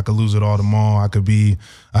tomorrow. I could lose it all tomorrow. I could be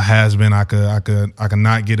a has-been. I could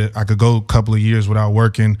not get it. I could go a couple of years without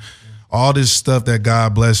working. All this stuff that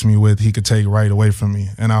God blessed me with, he could take right away from me.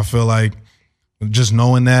 And I feel like just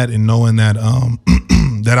knowing that and knowing that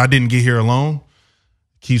that I didn't get here alone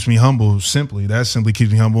keeps me humble. That simply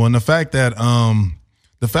keeps me humble. And the fact that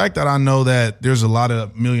I know that there's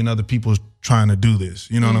a million other people trying to do this.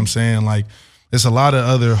 You know what I'm saying? Like, there's a lot of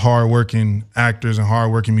other hardworking actors and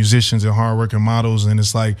hardworking musicians and hardworking models, and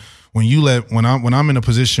it's like when I'm in a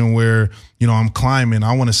position where I'm climbing,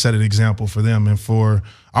 I want to set an example for them, and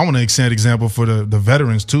I want to set an example for the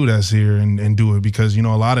veterans too that's here and do it, because a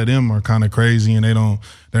lot of them are kind of crazy and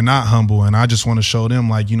they're not humble, and I just want to show them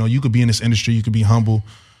like you could be in this industry, you could be humble.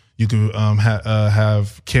 You could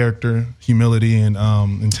have character, humility, and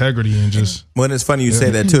integrity, and just. Well, it's funny you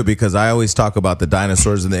say that too, because I always talk about the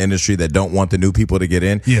dinosaurs in the industry that don't want the new people to get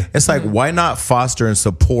in. Yeah. It's like, why not foster and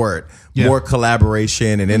support more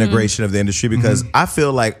collaboration and integration of the industry? Because I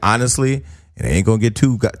feel like, honestly, it ain't gonna get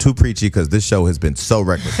too preachy, because this show has been so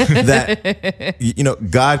reckless that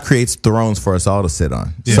God creates thrones for us all to sit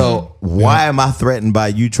on. Yeah. So why am I threatened by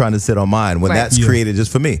you trying to sit on mine when that's created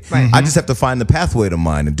just for me? Right. I just have to find the pathway to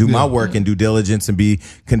mine and do my work and due diligence and be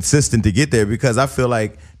consistent to get there, because I feel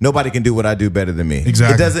like nobody can do what I do better than me.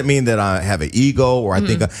 Exactly. It doesn't mean that I have an ego or I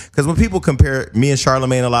think, because when people compare me and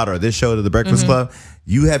Charlamagne a lot, or this show to The Breakfast Club,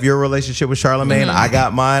 you have your relationship with Charlamagne. I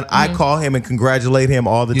got mine. I call him and congratulate him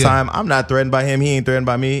all the time. I'm not threatened by him. He ain't threatened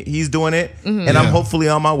by me. He's doing it, and I'm hopefully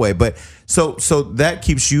on my way. But so that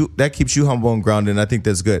keeps you humble and grounded, and I think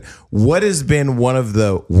that's good. What has been one of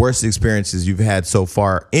the worst experiences you've had so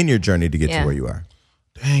far in your journey to get to where you are?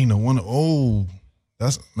 Dang,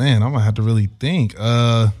 that's, man, I'm gonna have to really think.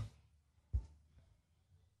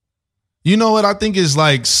 You know what? I think it's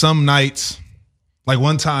like some nights, like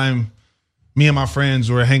one time, me and my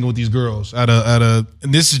friends were hanging with these girls at a,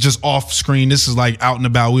 and this is just off screen. This is like out and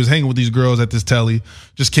about. We was hanging with these girls at this telly,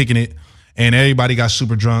 just kicking it. And everybody got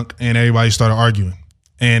super drunk and everybody started arguing.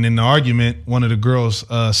 And in the argument, one of the girls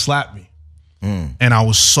slapped me. And I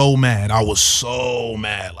was so mad.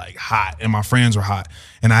 Like hot. And my friends were hot.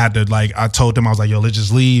 And I had to I told them, I was like, yo, let's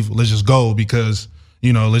just leave. Let's just go, because,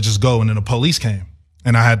 let's just go. And then the police came.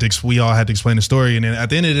 And we all had to explain the story. And then at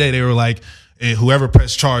the end of the day, they were like, whoever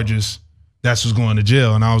pressed charges, that's who's going to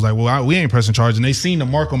jail. And I was like, well, we ain't pressing charges. And they seen the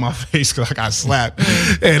mark on my face because I got slapped.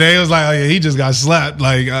 And they was like, oh yeah, he just got slapped.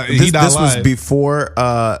 Like he not This lying. was before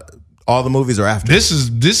all the movies, or after? This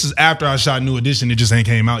is after I shot New Edition. It just ain't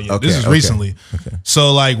came out yet. This is recently. Okay.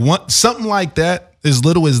 So something like that, as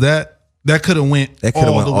little as that could have went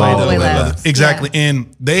all the way left. Exactly. Yeah.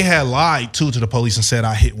 And they had lied to the police and said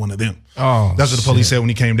I hit one of them. Oh, that's what the police said when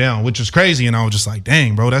he came down, which was crazy. And I was just like,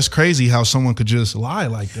 dang, bro, that's crazy how someone could just lie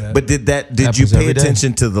like that. But did you pay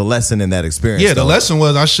attention to the lesson in that experience? Yeah, the lesson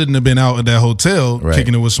was I shouldn't have been out at that hotel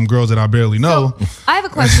kicking it with some girls that I barely know. So, I have a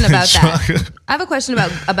question about that. I have a question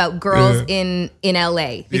about girls in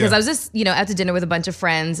LA, because I was just, out to dinner with a bunch of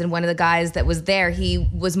friends, and one of the guys that was there, he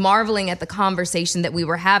was marveling at the conversation that we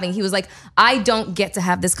were having. He was like, I don't get to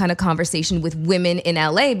have this kind of conversation with women in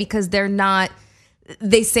LA because they're not.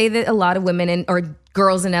 They say that a lot of women or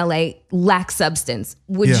girls in LA lack substance.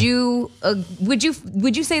 Would you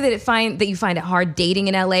say that you find it hard dating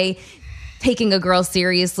in LA, taking a girl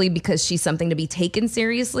seriously because she's something to be taken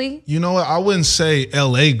seriously? You know what? I wouldn't say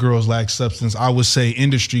LA girls lack substance. I would say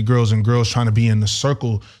industry girls and girls trying to be in the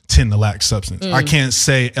circle tend to lack substance. I can't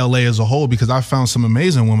say LA as a whole, because I found some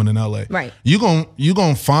amazing women in LA. Right. You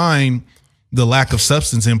gonna find the lack of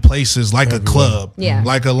substance in places like a club,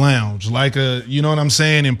 like a lounge, like a, you know what I'm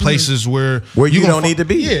saying, in places where you don't need to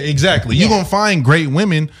be. Yeah, exactly. You're going to find great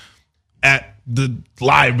women at the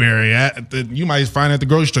library, you might find her at the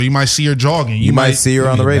grocery store. You might see her jogging. You might see her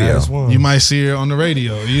on the radio. You might see her on the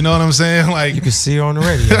radio. You know what I'm saying? Like, you can see her on the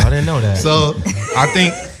radio. I didn't know that. So I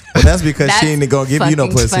think well, that's because she ain't gonna give you no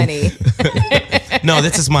pussy. No,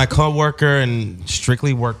 this is my coworker and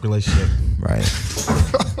strictly work relationship. Right.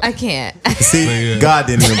 I can't. See, God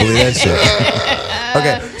didn't even believe that shit.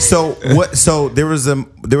 Okay, so what? So there was a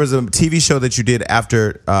TV show that you did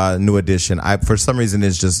after New Edition. For some reason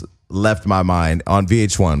it's just left my mind on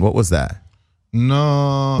VH1. What was that?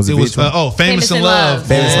 No, Was it was VH1? Famous in Love.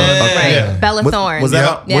 Famous in Love. Okay. Right. Yeah. Bella Thorne. Was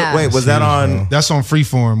that on, wait, was that on? That's on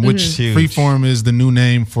Freeform, which Freeform is the new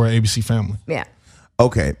name for ABC Family. Yeah.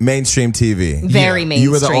 Okay, mainstream TV. Very mainstream.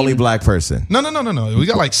 You were the only black person. No. We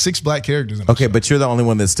got like 6 black characters in it. Okay, but you're the only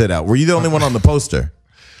one that stood out. Were you the only one on the poster?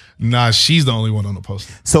 Nah, she's the only one on the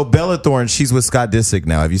poster. So Bella Thorne, she's with Scott Disick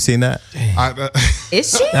now. Have you seen that?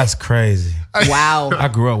 Is she? That's crazy. Wow. I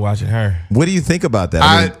grew up watching her. What do you think about that?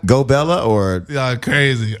 I mean, go Bella or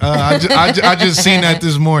crazy. I just seen that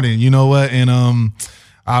this morning. You know what? And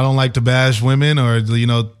I don't like to bash women or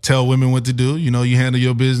tell women what to do. You handle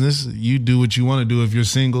your business. You do what you want to do if you're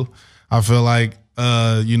single. I feel like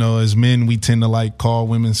as men, we tend to like call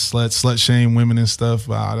women slut shame women and stuff.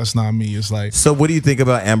 That's not me. It's like. So what do you think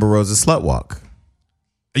about Amber Rose's slut walk?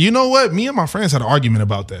 You know what? Me and my friends had an argument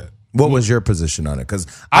about that. What was your position on it? Because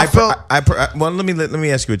well, let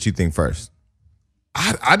me ask you what you think first.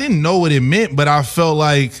 I didn't know what it meant, but I felt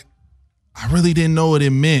like I really didn't know what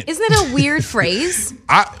it meant. Isn't it a weird phrase?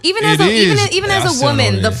 Even as a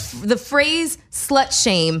woman, the phrase slut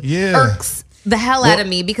shame irks the hell out of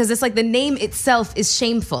me because it's like the name itself is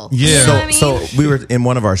shameful. Yeah. You know what I mean? So we were in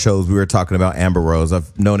one of our shows. We were talking about Amber Rose.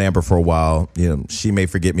 I've known Amber for a while. She may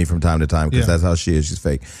forget me from time to time because that's how she is. She's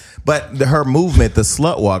fake. But her movement, the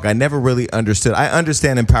slut walk, I never really understood. I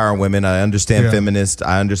understand empowering women. I understand feminists.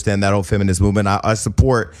 I understand that whole feminist movement. I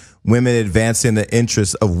support women advancing the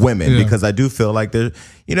interests of women because I do feel like there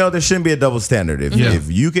shouldn't be a double standard.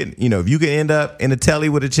 If you can end up in a telly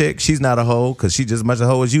with a chick, she's not a hoe because she's just as much a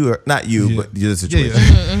hoe as you are. Not you, but you're the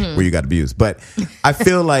situation where you got abused. But I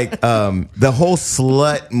feel like the whole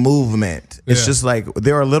slut movement, it's just like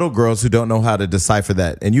there are little girls who don't know how to decipher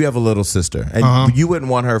that. And you have a little sister and you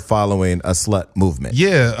wouldn't want her following a slut movement.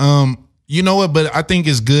 Yeah. You know what? But I think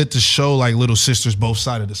it's good to show like little sisters both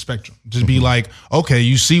sides of the spectrum. Just be like, okay,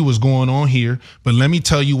 you see what's going on here, but let me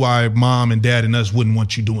tell you why mom and dad and us wouldn't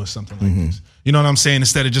want you doing something like this. You know what I'm saying?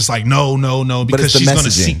 Instead of just like, no, because she's going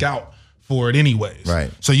to seek out for it anyways.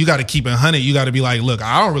 Right. So you got to keep it 100. You got to be like, look,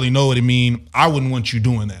 I don't really know what it means. I wouldn't want you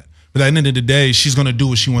doing that. But at the end of the day, she's going to do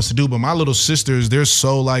what she wants to do. But my little sisters, they're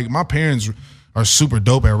so like, my parents are super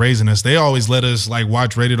dope at raising us. They always let us like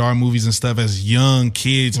watch rated R movies and stuff as young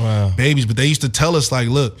kids, babies. But they used to tell us like,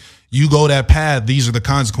 look, you go that path, these are the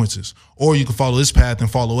consequences. Or you can follow this path and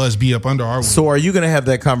follow us, be up under our wing. So are you going to have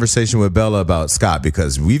that conversation with Bella about Scott?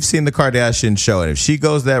 Because we've seen the Kardashian show, and if she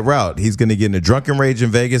goes that route, he's going to get in a drunken rage in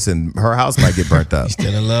Vegas, and her house might get burnt up. He's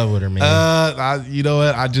still in love with her, man. You know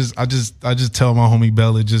what? I just tell my homie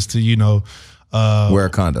Bella just to wear a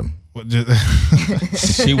condom.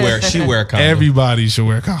 She wear a condom. Everybody should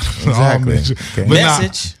wear a condom. Exactly. Okay.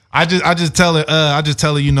 Message. I just tell her.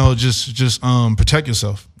 Just protect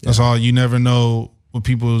yourself. That's all. You never know what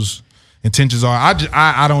people's intentions are.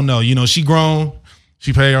 I don't know. She grown.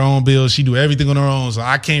 She pay her own bills. She do everything on her own. So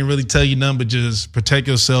I can't really tell you nothing but just protect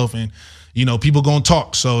yourself. And people gonna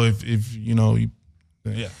talk. So if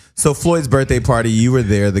yeah. So Floyd's birthday party, you were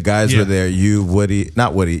there. The guys were there. You, Woody,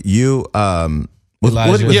 not Woody. You,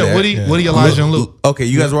 Elijah. Woody, Elijah, and Luke. Okay,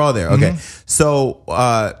 you guys were all there. Okay, so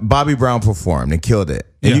Bobby Brown performed and killed it.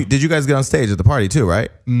 And did you guys get on stage at the party too?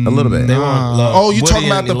 Right, a little bit. They were. You talking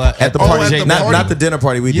about at the party? Not the dinner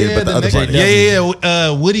party we did, but the other party.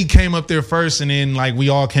 Yeah. Woody came up there first, and then like we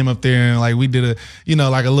all came up there and like we did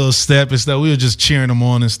like a little step and stuff. We were just cheering them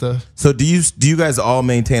on and stuff. So do you guys all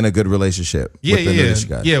maintain a good relationship?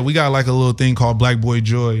 Yeah. We got like a little thing called Black Boy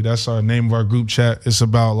Joy. That's our name of our group chat. It's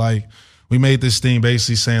about like. We made this thing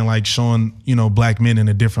basically saying like showing, black men in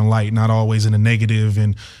a different light, not always in a negative,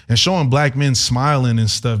 and showing black men smiling and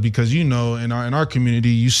stuff because, in our community,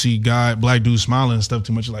 you see black dudes smiling and stuff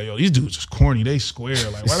too much. You're like, yo, these dudes is corny. They square.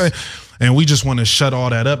 Like, why they? And we just want to shut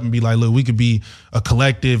all that up and be like, look, we could be a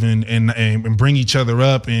collective and bring each other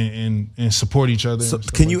up and support each other. So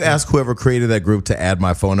can you ask whoever created that group to add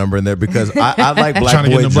my phone number in there? Because I like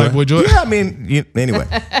Black Boy Joy. Yeah, I mean, anyway.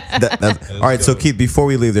 All right, so Keith, before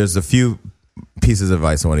we leave, there's a few pieces of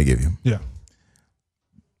advice I want to give you. Yeah.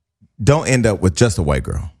 Don't end up with just a white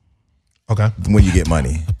girl. Okay. When you get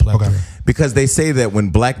money. Okay. Because they say that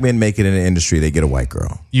when black men make it in the industry, they get a white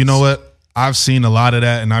girl. You know what? I've seen a lot of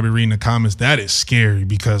that, and I be reading the comments. That is scary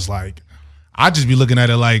because, like, I just be looking at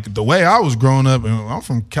it like the way I was growing up, and I'm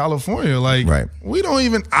from California. Like, we don't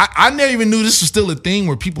even. I never even knew this was still a thing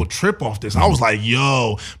where people trip off this. I was like,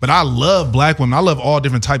 yo, but I love black women. I love all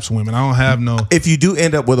different types of women. I don't have no. If you do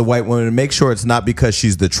end up with a white woman, make sure it's not because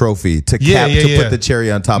she's the trophy to put the cherry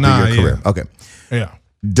on top of your career. Okay. Yeah.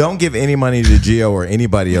 Don't give any money to Gio or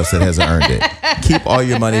anybody else that hasn't earned it. Keep all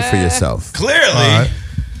your money for yourself. Clearly.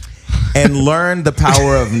 and learn the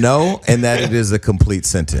power of no and that it is a complete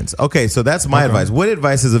sentence. Okay, so that's my advice. What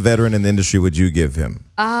advice as a veteran in the industry would you give him?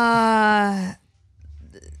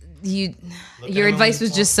 Your advice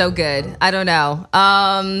was just so good. I don't know.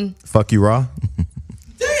 Fuck you raw?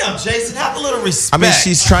 Damn, Jason, have a little respect. I mean,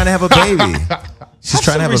 she's trying to have a baby. She's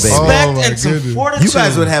trying to have a baby. Respect and some fortitude. You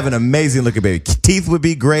guys would have an amazing looking baby. Teeth would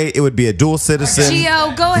be great. It would be a dual citizen.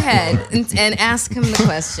 Gio, go ahead and ask him the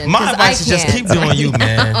question. My advice is just keep doing you,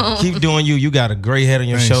 man. Keep doing you. You got a great head on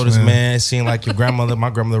your shoulders, man. It seemed like your grandmother,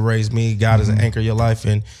 my grandmother raised me. God is an anchor in your life,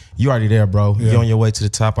 and you already there, bro. You're on your way to the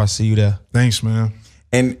top. I see you there. Thanks, man.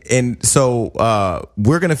 And so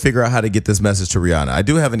we're gonna figure out how to get this message to Rihanna. I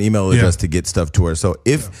do have an email address to get stuff to her. So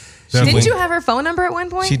if didn't you have her phone number at one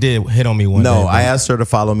point? She did hit on me one day. No, I asked her to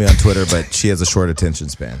follow me on Twitter, but she has a short attention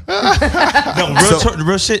span. No,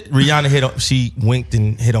 real shit. Rihanna she winked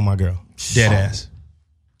and hit on my girl. Dead ass.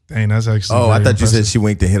 Dang, that's actually. Oh, I thought impressive. you said she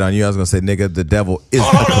winked and hit on you. I was gonna say, nigga, the devil is.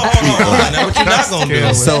 What you not gonna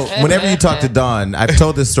do? So whenever you talk to Dawn, I've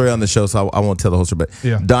told this story on the show, so I won't tell the whole story.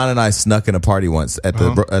 But Dawn and I snuck in a party once at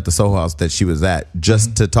the Soho House that she was at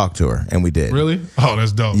just to talk to her, and we did. Really? Oh,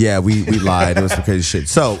 that's dope. Yeah, we lied. It was some crazy shit.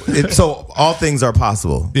 So all things are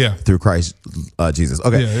possible. Yeah. Through Christ Jesus.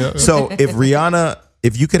 Okay. Yeah. So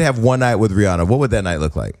if you could have one night with Rihanna, what would that night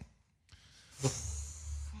look like?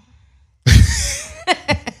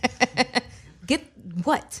 Get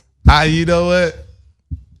what? You know what?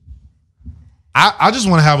 I just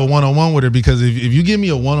want to have a one-on-one with her because if you give me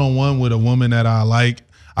a one-on-one with a woman that I like,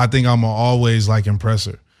 I think I'm gonna always like impress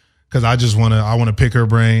her. Cause I want to pick her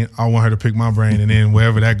brain. I want her to pick my brain, and then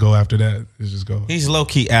wherever that go after that, it just go. He's low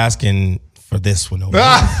key asking for this one over.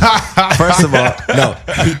 First of all, no,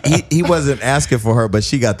 he wasn't asking for her, but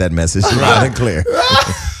she got that message loud and clear.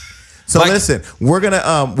 So listen, we're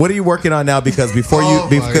gonna. What are you working on now? Because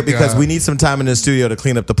because we need some time in the studio to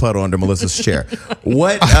clean up the puddle under Melissa's chair.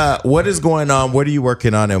 What is going on? What are you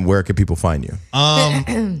working on, and where can people find you?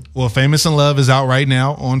 Well, Famous in Love is out right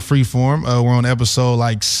now on Freeform. We're on episode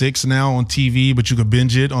like 6 now on TV, but you can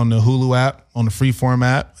binge it on the Hulu app, on the Freeform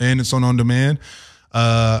app, and it's on demand.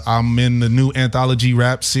 I'm in the new anthology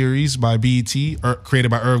rap series by BET, created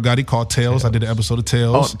by Irv Gotti, called Tales. I did an episode of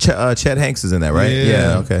Tales. Oh, Chet Hanks is in that, right?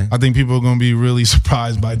 Yeah. Okay. I think people are going to be really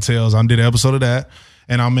surprised by Tales. I did an episode of that.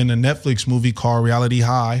 And I'm in a Netflix movie called Reality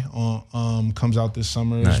High. Comes out this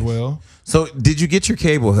summer as well. So did you get your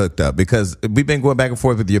cable hooked up? Because we've been going back and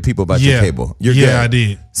forth with your people about your cable. You're good. I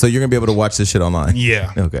did. So you're going to be able to watch this shit online?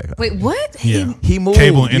 Yeah. Okay. Wait, what? Yeah. He moved.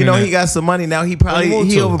 Cable, you know, internet. he got some money. Now he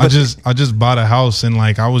I just bought a house, and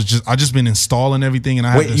like I just been installing everything, and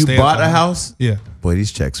I had to stay. Wait, you bought a house? Yeah. Boy,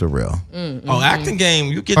 these checks are real. Oh, acting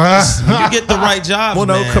game. You get the right jobs. Well,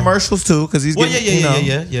 no, man. commercials too, because he's getting.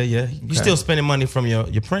 Yeah. You still spending money from your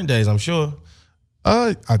print days, I'm sure.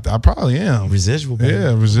 I probably am. Residual. Baby.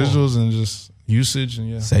 Yeah, residuals and just usage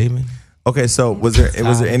and saving. Okay, so was there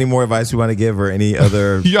any more advice you want to give, or any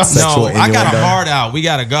other sexual? No, I got a heart out. We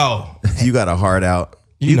gotta go. You got a heart out.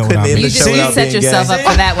 You know couldn't what I end mean. the show without set being yourself gay. up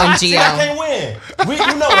for that one, Gio. I can't win. You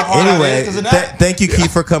know the heart Anyway, out is of that. thank you,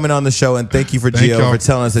 Keith, for coming on the show, and thank you for Thank Gio y'all. for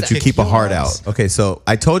telling us that you keep a heart yours. out. Okay, so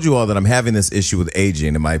I told you all that I'm having this issue with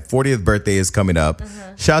aging, and my 40th birthday is coming up.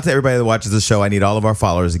 Shout out to everybody that watches the show. I need all of our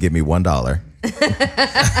followers to give me $1.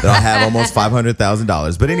 That I'll have almost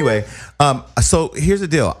 $500,000. But anyway, so here's the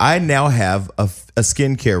deal. I now have a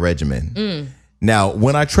skincare regimen. Now,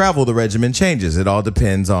 when I travel, the regimen changes. It all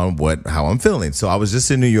depends on how I'm feeling. So I was just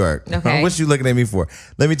in New York. Okay. What you looking at me for?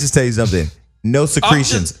 Let me just tell you something. No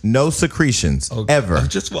secretions. Ever. I'm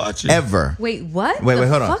just watching. Ever. Wait, what? Wait,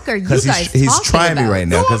 hold on. What the fuck are you 'Cause guys he's talking trying about? me right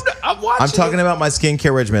now. 'Cause I'm watching. I'm talking about my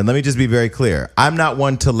skincare regimen. Let me just be very clear. I'm not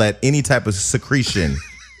one to let any type of secretion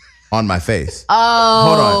on my face.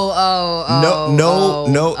 No.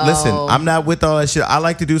 Listen, I'm not with all that shit. I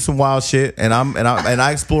like to do some wild shit, and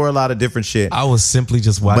I explore a lot of different shit. I was simply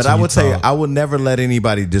just watching. But I will tell you, talk. I will never let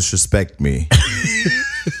anybody disrespect me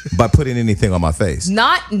by putting anything on my face.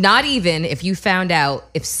 Not even if you found out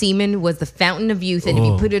if semen was the fountain of youth, and if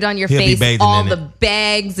you put it on your He'll be face, bathing all in the it.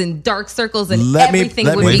 bags and dark circles and everything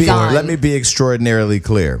would be gone. Let me be extraordinarily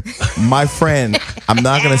clear. My friend, I'm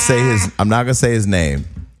not gonna say his name,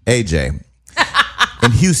 AJ,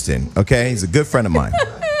 in Houston. Okay, he's a good friend of mine.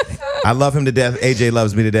 I love him to death. AJ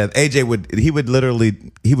loves me to death. AJ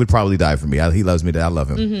would probably die for me. He loves me to death. I love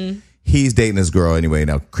him. He's dating this girl anyway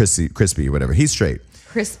now, Crispy or whatever. He's straight.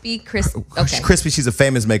 Crispy. Okay. Crispy, she's a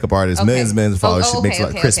famous makeup artist, millions of followers. She makes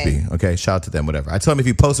like Crispy. Okay, shout out to them, whatever. I tell him if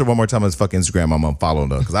he posts her one more time on his fucking Instagram, I'm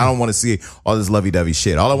unfollowing her because I don't want to see all this lovey-dovey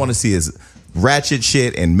shit. All I want to see is ratchet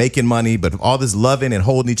shit and making money, but all this loving and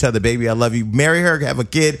holding each other, baby, I love you. Marry her, have a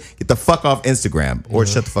kid, get the fuck off Instagram or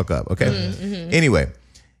shut the fuck up, okay? Mm-hmm. Anyway,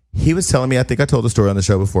 he was telling me, I think I told the story on the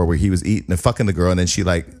show before where he was eating and fucking the girl and then she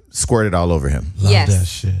like squirted all over him. Love that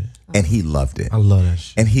shit. And he loved it. I love that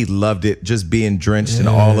shit. And he loved it just being drenched in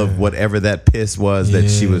all of whatever that piss was that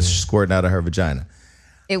she was squirting out of her vagina.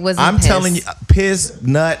 It was. I'm telling you, piss,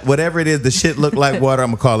 nut, whatever it is, the shit look like water.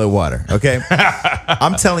 I'm gonna call it water. Okay.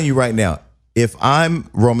 I'm telling you right now, if I'm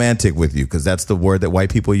romantic with you, because that's the word that white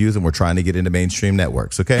people use, and we're trying to get into mainstream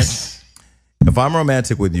networks. Okay. If I'm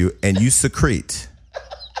romantic with you and you secrete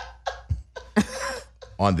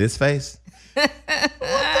on this face, we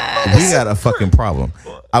got a fucking problem.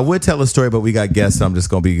 I would tell a story, but we got guests, so I'm just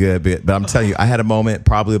gonna be good. But I'm telling you, I had a moment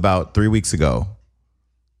probably about 3 weeks ago.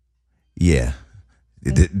 Yeah.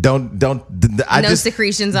 No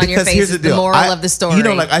secretions on your face is the moral of the story. You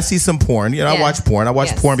know, like I see some porn. You know, I watch porn. I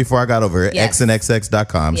watched porn before I got over here.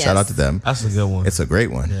 xnxx.com. Shout out to them. That's a good one. It's a great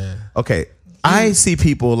one. Yeah. Okay. I see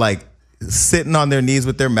people like sitting on their knees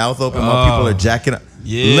with their mouth open while people are jacking up.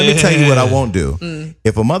 Yeah. Let me tell you what I won't do.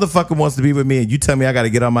 If a motherfucker wants to be with me and you tell me I got to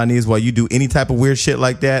get on my knees while you do any type of weird shit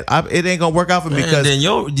like that, it ain't gonna work out for me because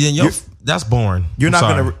then that's boring. You're not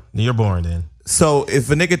gonna. You're boring then. So if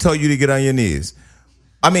a nigga told you to get on your knees.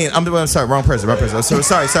 I'm sorry, wrong person. I'm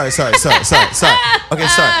sorry. Okay,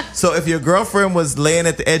 sorry. So if your girlfriend was laying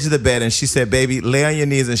at the edge of the bed and she said, baby, lay on your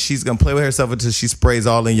knees and she's going to play with herself until she sprays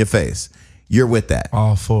all in your face, you're with that.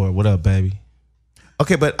 All for it. What up, baby?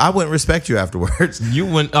 Okay, but I wouldn't respect you afterwards. You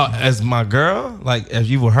wouldn't, as my girl? Like, if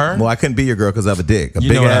you were her? Well, I couldn't be your girl because I have a dick. A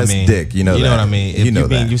big-ass dick. You know what I mean?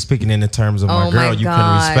 If you're speaking in the terms of my girl, you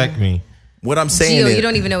couldn't respect me. What I'm saying is, you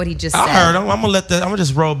don't even know what he just said. I heard him. I'm gonna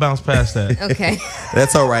just bounce past that. Okay,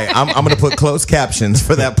 that's all right. I'm gonna put closed captions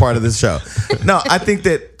for that part of the show. No, I think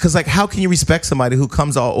that because like, how can you respect somebody who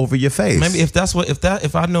comes all over your face? Maybe if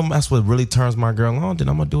I know that's what really turns my girl on, then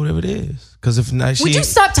I'm gonna do whatever it is. Because if not, would you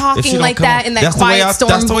stop talking like that in that quiet storm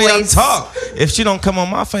voice? That's the way I talk. If she don't come on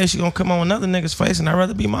my face, she gonna come on another nigga's face, and I'd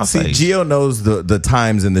rather be my face. Gio knows the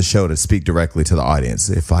times in the show to speak directly to the audience.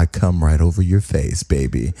 If I come right over your face,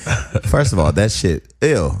 baby. First of all, that shit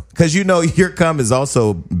ill. Because you know your cum is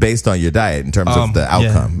also based on your diet in terms of the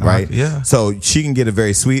outcome, right? Yeah. So she can get a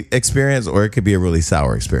very sweet experience, or it could be a really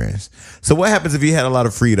sour experience. So what happens if you had a lot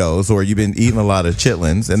of Fritos, or you've been eating a lot of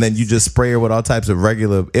chitlins, and then you just spray her with all types of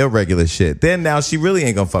irregular shit? Then now she really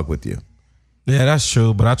ain't gonna fuck with you. Yeah, that's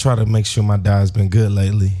true. But I try to make sure my diet's been good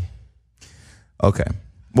lately. Okay.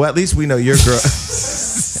 Well, at least we know your girl.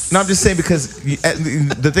 No, I'm just saying because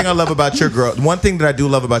the thing I love about your girl, one thing that I do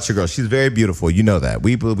love about your girl, she's very beautiful. You know that.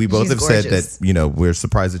 We both have said that, you know, we're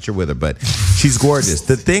surprised that you're with her, but she's gorgeous.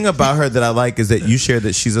 The thing about her that I like is that you share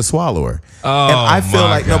that she's a swallower. Oh, and I feel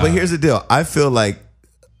like, God. no, but here's the deal. I feel like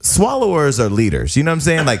swallowers are leaders. You know what I'm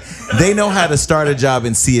saying? Like they know how to start a job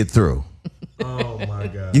and see it through. Oh my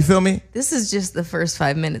God. You feel me? This is just the first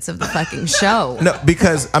 5 minutes of the fucking show. No,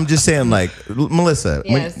 because I'm just saying, like, Melissa,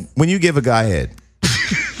 yes. when you give a guy head.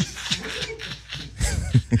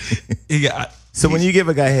 So when you give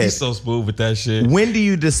a guy head. He's so smooth with that shit. When do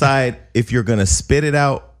you decide if you're going to spit it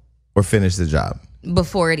out or finish the job?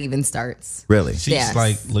 Before it even starts. Really? She's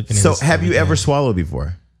like looking at So have you ever swallowed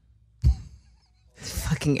before?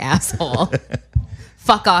 Fucking asshole.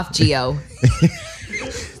 Fuck off, Gio.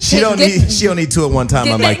 She don't need two at one time,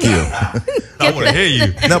 unlike you. I want to hear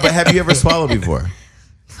you. No, but have you ever swallowed before?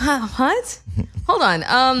 What? Hold on.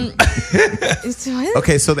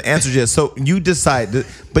 Okay, so the answer is yes. So you decide,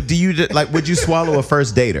 but do you like? Would you swallow a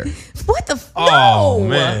first dater? What the? Oh no.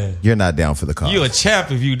 man, you're not down for the cause. You a champ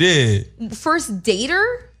if you did. First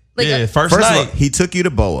dater? Like first night. Of all, he took you to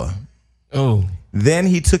Boa. Oh. Then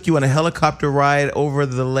he took you on a helicopter ride over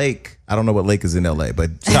the lake. I don't know what lake is in LA,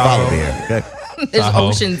 but follow me here. Okay? There's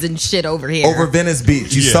oceans and shit over here. Over Venice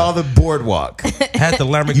Beach. You saw the boardwalk. Had the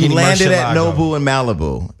Lamborghini. You landed at Nobu in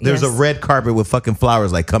Malibu. There's a red carpet with fucking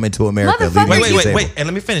flowers like coming to America. Wait. And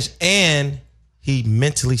let me finish. And he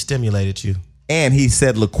mentally stimulated you. And he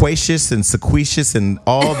said loquacious and sequentious and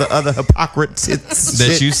all the other hypocrisy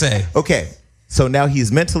that you say. Okay. So now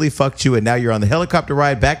he's mentally fucked you, and now you're on the helicopter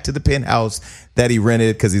ride back to the penthouse that he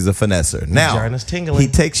rented because he's a finesser. Now, he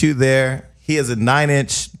takes you there. He has a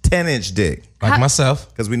 9-inch, 10-inch dick. Like myself.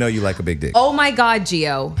 Because we know you like a big dick. Oh, my God,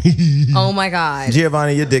 Gio. Oh, my God.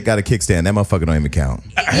 Giovanni, your dick got a kickstand. That motherfucker don't even count.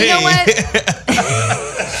 You know what?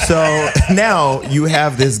 So now you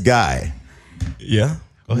have this guy. Yeah.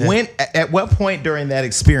 Go ahead. At what point during that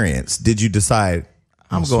experience did you decide,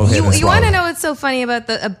 I'm going ahead and You want to know what's so funny about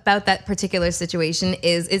that particular situation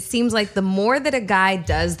is it seems like the more that a guy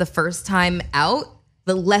does the first time out,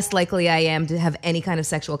 the less likely I am to have any kind of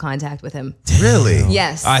sexual contact with him. Really?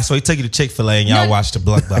 Yes. All right, so he took you to Chick-fil-A and y'all watched the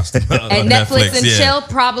Blockbuster. And Netflix and chill,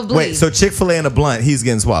 probably. Wait, so Chick-fil-A and a blunt, he's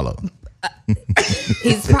getting swallowed.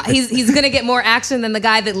 He's gonna get more action than the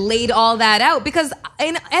guy that laid all that out, because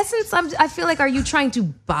in essence I feel like, are you trying to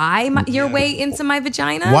buy your way into my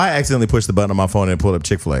vagina? Why I accidentally pushed the button on my phone and pulled up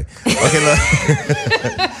Chick-fil-A? Okay, look.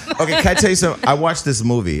 Okay, can I tell you something? I watched this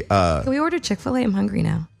movie. Can we order Chick-fil-A? I'm hungry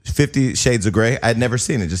now. 50 Shades of Grey. I'd never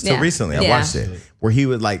seen it just till recently. I watched it, where he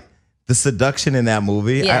would like the seduction in that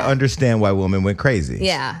movie. Yeah. I understand why women went crazy.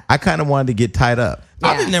 Yeah. I kind of wanted to get tied up.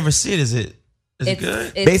 I didn't never see it. Is it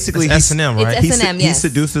good? Basically, it's S&M, right? It's S&M, he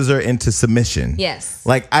seduces her into submission. Yes.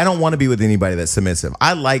 Like, I don't want to be with anybody that's submissive.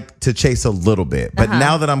 I like to chase a little bit, but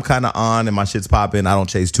now that I'm kind of on and my shit's popping, I don't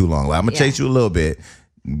chase too long. Like, I'm gonna chase you a little bit.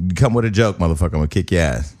 Come with a joke, motherfucker. I'm gonna kick your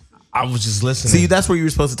ass. I was just listening. See, that's where you were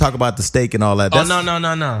supposed to talk about the steak and all that. Oh,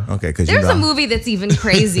 no. Okay, because there's a movie that's even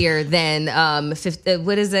crazier than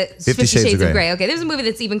 50 Shades of Grey. Okay, there's a movie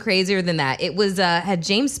that's even crazier than that. It was had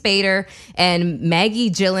James Spader and Maggie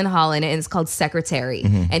Gyllenhaal in it, and it's called Secretary.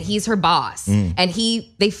 And he's her boss. And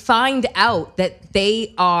they find out that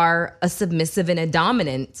they are a submissive and a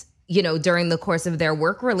dominant, during the course of their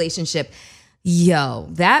work relationship. Yo,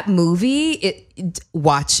 that movie,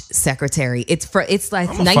 watch Secretary. It's like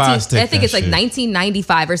I think it's like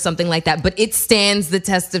 1995 or something like that, but it stands the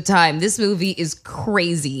test of time. This movie is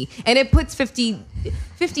crazy. And it puts 50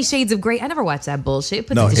 Shades of Grey. I never watched that bullshit. It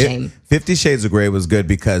puts it to shame. 50 Shades of Grey was good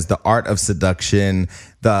because the art of seduction,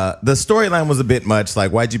 the storyline was a bit much.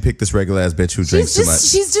 Like, why'd you pick this regular ass bitch who drinks too much?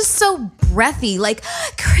 She's just so breathy. Like,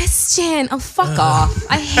 Christian, fuck off.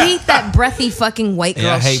 I hate that breathy fucking white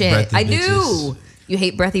girl shit. I do. You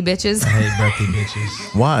hate breathy bitches? I hate breathy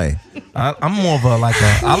bitches. Why? I'm more of no.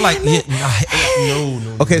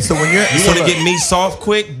 Okay, so when you want to get me soft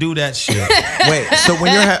quick, do that shit. Wait, so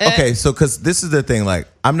when you're so because this is the thing, like,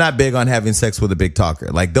 I'm not big on having sex with a big talker.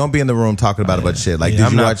 Like, don't be in the room talking about a bunch of shit. Like,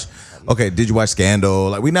 did you watch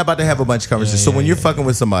Scandal? Like, we're not about to have a bunch of conversations. So when you're fucking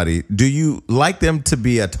with somebody, do you like them to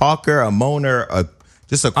be a talker, a moaner,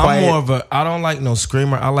 just a quiet? I'm more of I don't like no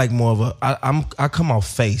screamer. I like more of I come off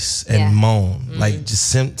face and moan. Like, just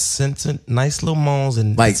send nice little moans.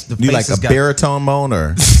 And like, you like a baritone moan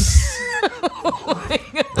or?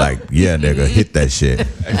 Like, yeah, nigga, hit that shit.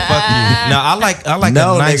 Fuck you. Now, I like a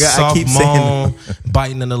nice soft moan,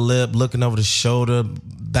 biting in the lip, looking over the shoulder,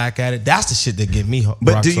 back at it. That's the shit that get me.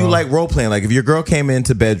 But do you like role playing? Like, if your girl came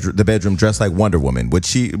into the bedroom dressed like Wonder Woman, would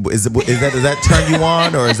she? Does that turn you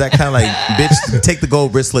on, or is that kind of like, bitch, take the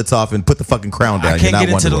gold wristlets off and put the fucking crown down? I can't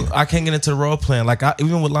get into the role playing. Like,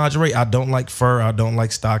 even with lingerie, I don't like fur. I don't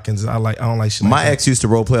like stockings. I don't like shit. My ex used to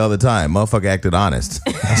role play all the time. Motherfucker acted honest.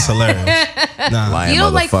 That's hilarious. Nah, you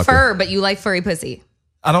don't like fur, but you like furry pussy.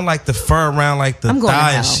 I don't like the fur around like the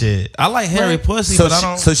thigh and shit. I like hairy pussy, but I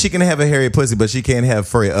don't. So she can have a hairy pussy, but she can't have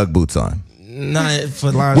furry Ugg boots on. Not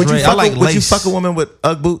for lingerie. I like lace. Would you fuck a woman with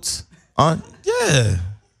Ugg boots on? Yeah,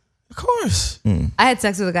 of course. I had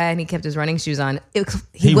sex with a guy and he kept his running shoes on.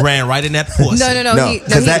 He ran right in that pussy. No.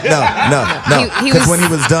 Because when he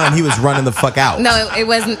was done, he was running the fuck out. No, it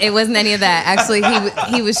wasn't any of that. Actually,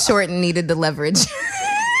 he was short and needed the leverage.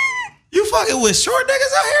 You fucking with short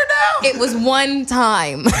niggas out here now? It was one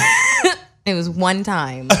time. It was one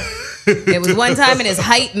time, and his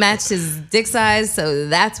height matched his dick size, so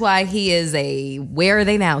that's why he is a "where are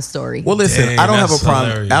they now" story. Well, listen, I don't have a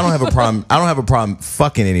problem. I don't have a problem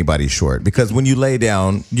fucking anybody short, because when you lay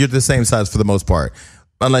down, you're the same size for the most part,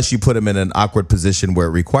 unless you put him in an awkward position where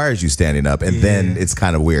it requires you standing up, and then it's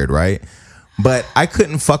kind of weird, right? But I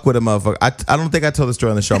couldn't fuck with a motherfucker. I don't think I told the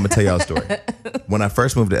story on the show. I'm gonna tell y'all a story. When I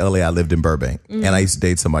first moved to LA, I lived in Burbank, and I used to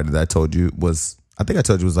date somebody that I told you was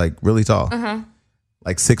like really tall,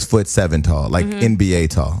 like 6'7" tall, like NBA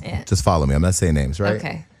tall. Yeah. Just follow me. I'm not saying names, right?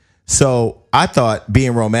 Okay. So I thought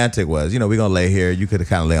being romantic was, we're gonna lay here. You could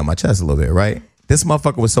kind of lay on my chest a little bit, right? This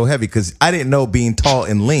motherfucker was so heavy because I didn't know being tall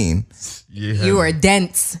and lean. You are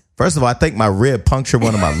dense. First of all, I think my rib punctured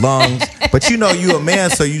one of my lungs. But you a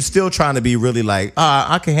man, so you still trying to be really like,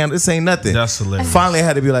 I can handle this. Ain't nothing. That's hilarious. Finally, I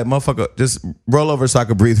had to be like, motherfucker, just roll over so I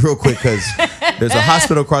could breathe real quick, because there's a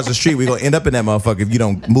hospital across the street. We're going to end up in that motherfucker if you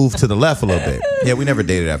don't move to the left a little bit. Yeah, we never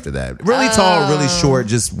dated after that. Really tall, really short,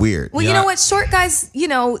 just weird. Well, you know what? Short guys,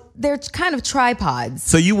 they're kind of tripods.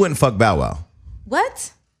 So you wouldn't fuck Bow Wow?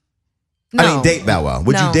 What? No. I mean, date Bow Wow.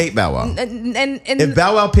 Would you date Bow Wow? And if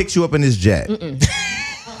Bow Wow picks you up in his jet.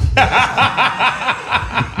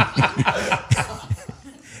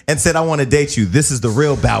 And said, I want to date you. This is the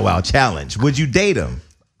real Bow Wow challenge. Would you date him?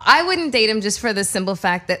 I wouldn't date him just for the simple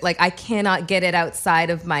fact that like I cannot get it outside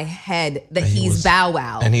of my head that he's Bow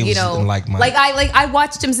Wow. And he was like I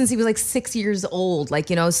watched him since he was like 6 years old, like,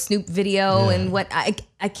 Snoop video and what I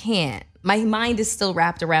can't. My mind is still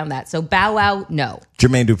wrapped around that. So Bow Wow, no.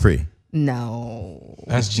 Jermaine Dupri. No.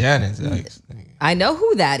 That's Janet. I know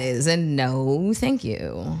who that is, and no, thank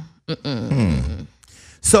you.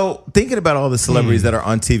 So thinking about all the celebrities that are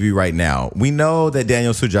on TV right now, we know that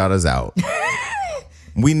Daniel Sujata's out.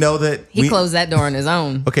 We know that he closed that door on his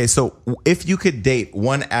own. Okay, so if you could date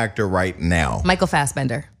one actor right now, Michael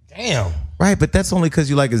Fassbender. Damn. Right, but that's only because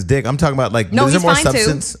you like his dick. I'm talking about like, no, is he's there more fine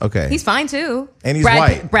substance? Too. Okay, he's fine too, and he's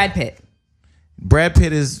white. Brad Pitt. Brad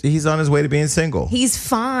Pitt he's on his way to being single. He's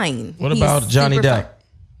fine. What about Johnny Depp?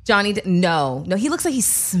 No, he looks like he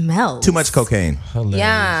smells too much cocaine. Hilarious.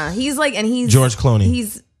 Yeah, he's like, and he's George Clooney.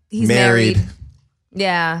 He's married.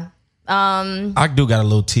 Yeah. I do got a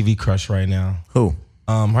little TV crush right now. Who?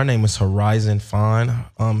 Her name is Horizon Fine.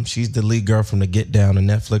 She's the lead girl from the Get Down, the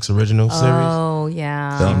Netflix original series. Oh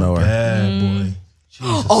yeah. Don't know her. Bad boy.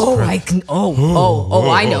 Jesus I can.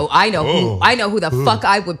 I know who the fuck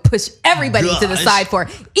I would push everybody to the side for,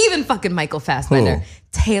 even fucking Michael Fassbender. Who?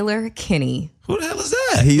 Taylor Kinney. Who the hell is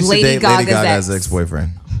that? He used Lady to date Lady Gaga's Gaga's ex.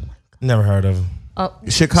 ex-boyfriend. Never heard of him.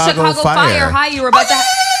 Chicago Fire. Hi, you were about to.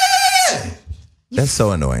 That's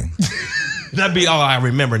so annoying. That'd be all I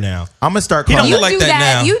remember now. I'm gonna start He calling. don't You like do that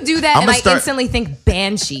that. now. You do that, I'm and gonna I start- instantly think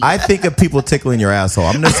Banshee. I think of people tickling your asshole.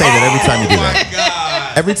 I'm gonna say that every time you do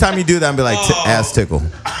that. Every time you do that, I'm gonna be like ass tickle.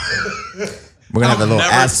 We're gonna have a little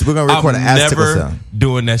ass. We're gonna record an ass tickle sound.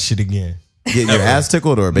 Doing that shit again. Get your ass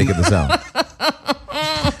tickled or making the sound.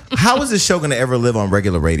 How is this show going to ever live on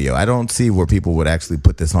regular radio? I don't see where people would actually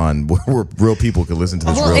put this on, where real people could listen to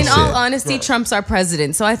this well, real in shit. all honesty, Trump's our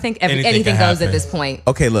president, so I think anything can goes happen. at this point.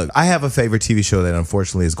 Okay, look, I have a favorite TV show that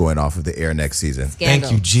unfortunately is going off of the air next season. Scandal.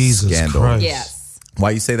 Thank you, Jesus Scandal. Christ. Yes.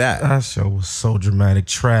 Why you say that? That show was so dramatic.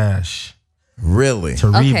 Trash. Really?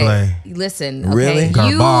 Terrible. Okay. Listen. Okay. Really?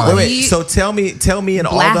 Garbage. Wait. So tell me, and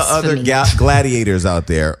all the other Blasphemy. gladiators out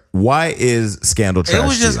there, why is Scandal trash? It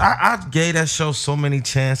was to just you? I gave that show so many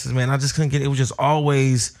chances, man. I just couldn't get it. It was just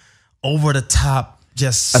always over the top,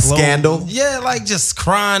 just A slow. scandal? Yeah, like just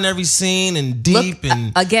crying every scene and deep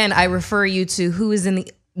and Again, I refer you to who is in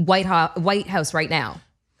the White House right now.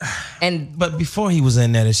 And but before he was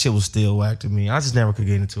in there, that shit was still whack to me. I just never could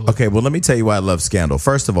get into it. Okay, well, let me tell you why I love Scandal.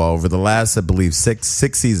 First of all, over the last, I believe, six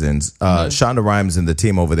seasons, Shonda Rhimes and the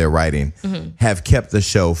team over there writing have kept the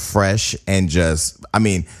show fresh and just, I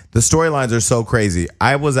mean, the storylines are so crazy.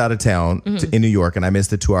 I was out of town in New York and I missed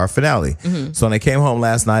the 2-hour finale. So when I came home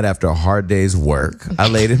last night after a hard day's work, I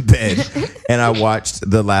laid in bed and I watched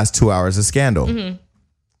the last 2 hours of Scandal. Did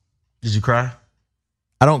you cry?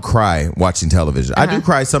 I don't cry watching television. I do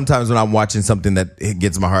cry sometimes when I'm watching something that it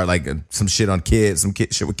gets my heart, like some shit on kids,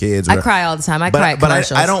 shit with kids. I cry all the time. I cry at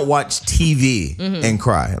commercials. I don't watch TV and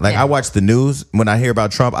cry. Like I watch the news. When I hear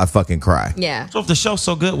about Trump, I fucking cry. Yeah. So if the show's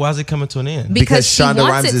so good, why is it coming to an end? Because she Shonda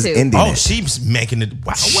wants Rhimes it is to. ending Oh, it. she's making it.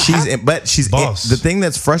 Wow. She's Boss. the thing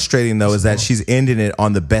that's frustrating though is that she's ending it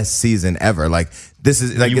on the best season ever. Like this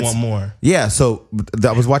is like You it's, want more. Yeah. So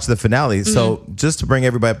I was watching the finale. So just to bring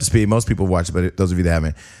everybody up to speed, most people watch it, but those of you that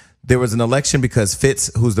haven't. There was an election because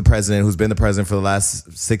Fitz, who's the president, who's been the president for the last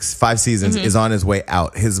 5 seasons, is on his way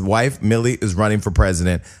out. His wife, Millie, is running for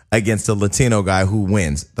president against a Latino guy who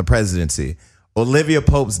wins the presidency. Olivia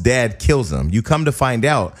Pope's dad kills him. You come to find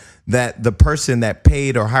out that the person that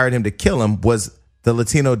paid or hired him to kill him was the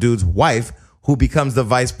Latino dude's wife, who becomes the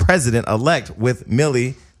vice president-elect with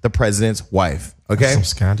Millie, the president's wife. Okay? Some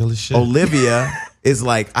scandalous shit. Olivia is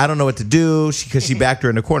like, I don't know what to do because she backed her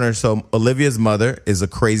in the corner. So Olivia's mother is a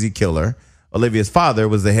crazy killer. Olivia's father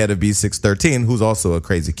was the head of B613, who's also a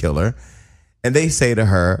crazy killer. And they say to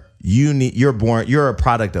her, you're a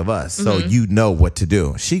product of us, so you know what to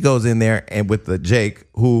do. She goes in there and with the Jake,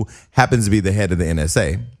 who happens to be the head of the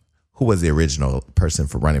NSA, who was the original person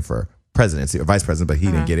for running for presidency or vice president, but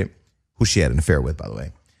he didn't get it, who she had an affair with, by the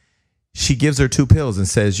way. She gives her 2 pills and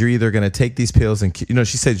says, you're either going to take these pills and,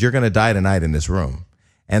 she says, you're going to die tonight in this room.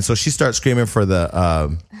 And so she starts screaming for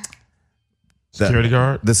the Security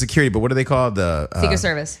guard? The security, but what do they call it? The Secret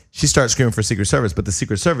Service. She starts screaming for Secret Service, but the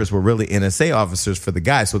Secret Service were really NSA officers for the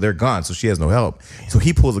guy, so they're gone, so she has no help. So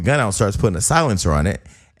he pulls a gun out and starts putting a silencer on it.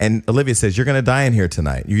 And Olivia says, you're going to die in here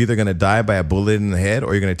tonight. You're either going to die by a bullet in the head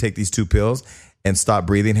or you're going to take these 2 pills and stop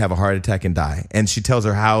breathing, have a heart attack, and die. And she tells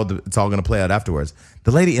her how it's all going to play out afterwards.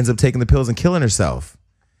 The lady ends up taking the pills and killing herself.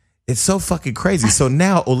 It's so fucking crazy. So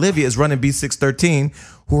now Olivia is running B613,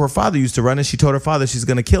 who her father used to run, and she told her father she's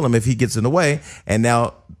going to kill him if he gets in the way. And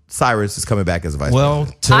now Cyrus is coming back as a vice Well,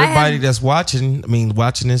 president. to everybody that's watching,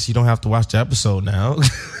 watching this, you don't have to watch the episode now.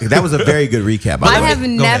 That was a very good recap. I have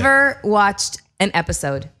never watched an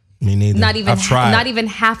episode. Me neither. Not even I've tried. not even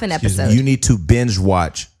half an episode. You need to binge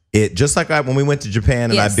watch it. Just like when we went to Japan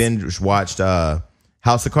and Yes. I binge watched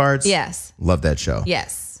House of Cards. Yes. Love that show.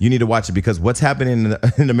 Yes. You need to watch it because what's happening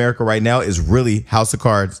in America right now is really House of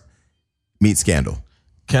Cards meets Scandal.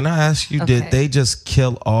 Can I ask you, Okay. did they just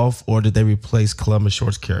kill off or did they replace Columbus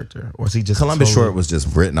Short's character? Or is he just Columbus totally Short was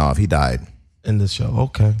just written off. He died. in the show?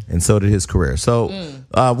 Okay. And so did his career. So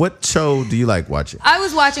what show do you like watching? I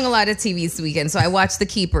was watching a lot of TV this weekend, so I watched The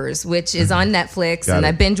Keepers, which is on Netflix, Got and it.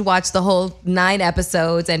 I binge watched the whole 9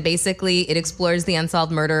 episodes, and basically it explores the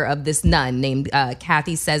unsolved murder of this nun named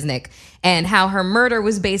Kathy Sesnick, and how her murder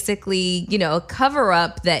was basically, a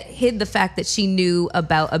cover-up that hid the fact that she knew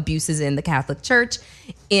about abuses in the Catholic Church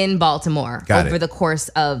in Baltimore Got over it. the course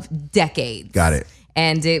of decades. Got it.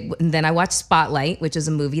 And then I watched Spotlight, which is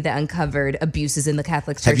a movie that uncovered abuses in the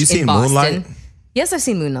Catholic Church Have you in seen Boston. Moonlight? Yes, I've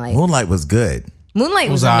seen Moonlight. Moonlight was good. Moonlight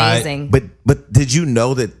was alright. amazing. But did you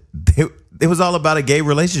know that it was all about a gay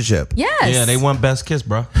relationship? Yes. Yeah, they won Best Kiss,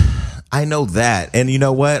 bro. I know that. And you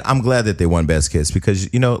know what? I'm glad that they won Best Kiss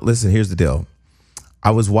because, listen, here's the deal.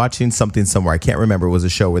 I was watching something somewhere. I can't remember. It was a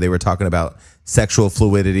show where they were talking about sexual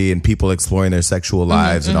fluidity and people exploring their sexual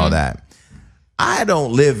lives and all that. I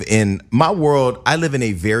don't live in my world. I live in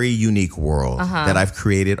a very unique world that I've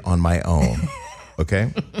created on my own.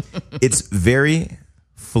 Okay. It's very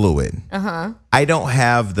fluid. I don't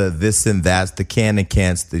have the this and that's, the can and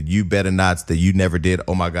can'ts, the you better nots, the you never did.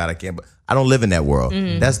 Oh my God, I can't. I don't live in that world.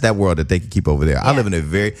 That's that world that they can keep over there. I live in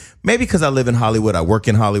a maybe because I live in Hollywood. I work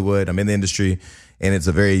in Hollywood. I'm in the industry, and it's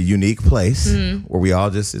a very unique place where we all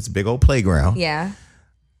it's a big old playground. Yeah.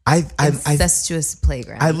 I Incestuous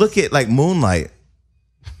playground. I look at like Moonlight.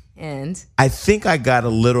 And I think I got a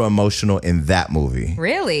little emotional in that movie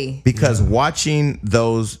really? because watching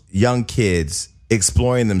those young kids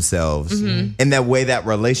exploring themselves and that way that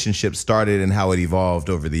relationship started and how it evolved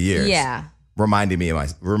over the years. Yeah. Reminded me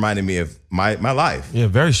of my life. Yeah,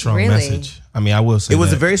 very strong Really? message. I will say It was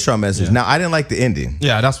that. a very strong message. Yeah. Now I didn't like the ending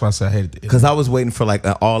Yeah, that's why I said I hated it. because I was waiting for like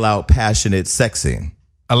an all out passionate sex scene.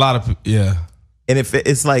 A lot of people, yeah. And if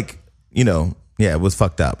it's like, it was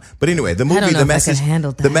fucked up. But anyway, the movie, don't know the if I message, could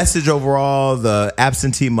handle that. the message overall, the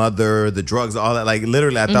absentee mother, the drugs, all that. Like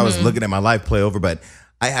literally, I thought I was looking at my life play over. But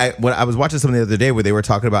I was watching something the other day where they were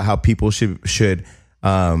talking about how people should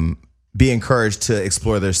be encouraged to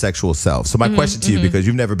explore their sexual self. So my question to you, because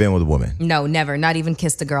you've never been with a woman No, never. Not even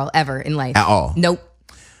kissed a girl ever in life. at all. Nope.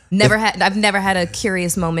 I've never had a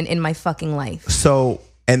curious moment in my fucking life. So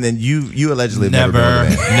and then you allegedly have Never, never been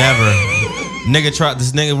with a man. never.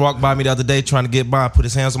 This nigga walked by me the other day trying to get by, put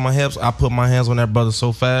his hands on my hips. I put my hands on that brother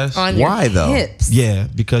so fast. On Why, your though? hips. Yeah,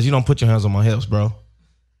 because you don't put your hands on my hips, bro.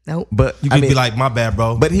 Nope. But You I could mean, be like, my bad,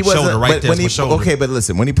 bro. but he wasn't. shoulder right But there. when My shoulder. okay, but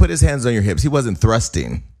listen, when he put his hands on your hips, he wasn't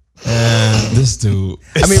thrusting. And this dude.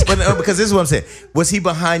 I mean, but no, because this is what I'm saying. Was he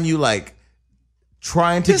behind you, like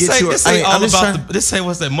trying to get you? This ain't I'm all just about trying- this ain't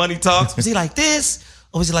what's that money talks. Was he like this?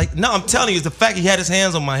 Or was he like, no, I'm telling you, it's the fact he had his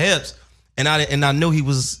hands on my hips. And I knew he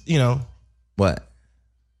was, What?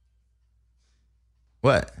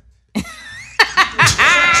 What?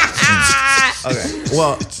 Okay.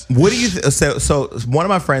 Well, what do you so one of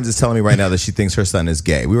my friends is telling me right now that she thinks her son is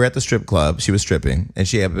gay. We were at the strip club. She was stripping, and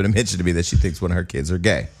she happened to mention to me that she thinks one of her kids are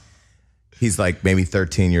gay. He's like maybe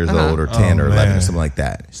 13 years old or 10 or 11 or man. something like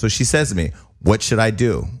that. So she says to me, "What should I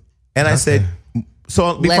do?" And I said,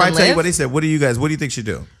 "So before I him tell you live? what he said, what do you think she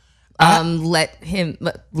do?" Let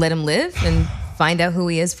him live and find out who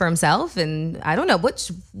he is for himself. And I don't know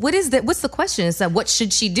what is that. What's the question? Is that what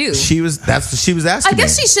should she do? That's what she was asking. I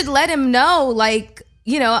guess me. she should let him know, like,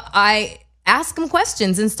 I ask him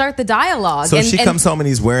questions and start the dialogue. So and, she and- comes home and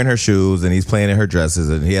he's wearing her shoes and he's playing in her dresses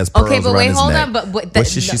and he has pearls Okay, but around wait, his hold neck. on. But what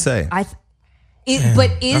should she say? But is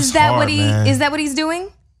that's that hard, what man. is that what he's doing?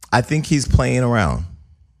 I think he's playing around.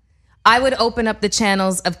 I would open up the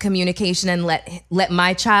channels of communication and let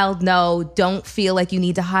my child know, don't feel like you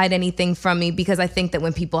need to hide anything from me, because I think that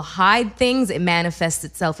when people hide things, it manifests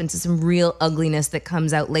itself into some real ugliness that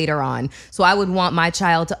comes out later on. So I would want my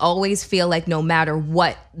child to always feel like no matter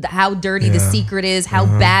what, how dirty the secret is, how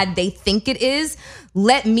bad they think it is,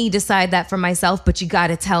 let me decide that for myself, but you got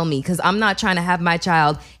to tell me, because I'm not trying to have my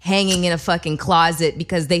child hanging in a fucking closet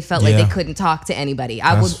because they felt like Yeah. they couldn't talk to anybody.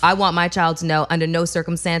 I want my child to know, under no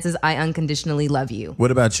circumstances, I unconditionally love you. What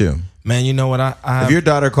about you? Man, you know what? I have, If your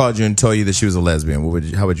daughter called you and told you that she was a lesbian,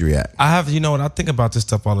 how would you react? I have, I think about this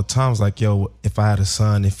stuff all the time. It's like, yo, if I had a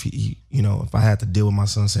son, if I had to deal with my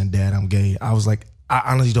son saying, "Dad, I'm gay," I was like, I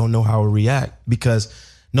honestly don't know how I would react, because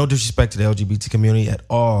no disrespect to the LGBT community at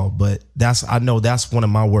all, but I know that's one of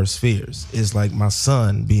my worst fears is like my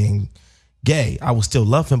son being gay. I would still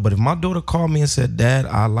love him, but if my daughter called me and said, "Dad,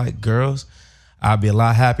 I like girls," I'd be a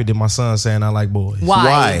lot happier than my son saying I like boys.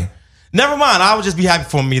 Why? Never mind. I would just be happy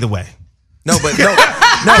for him either way. No, but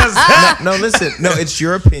no, listen. No, it's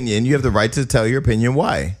your opinion. You have the right to tell your opinion.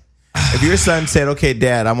 Why? If your son said, "Okay,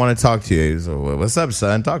 Dad, I want to talk to you," so, well, what's up,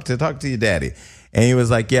 son? Talk to your daddy. And he was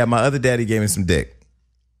like, "Yeah, my other daddy gave me some dick."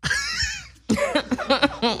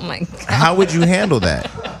 Oh my God. How would you handle that?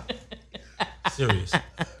 Serious.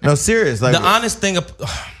 No, serious. Like the honest thing.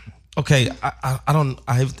 Okay,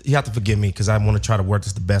 you have to forgive me because I want to try to work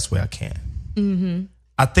this the best way I can. Mm-hmm.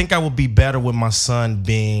 I think I would be better with my son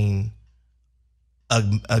being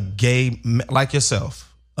a gay like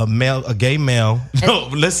yourself, a gay male. No,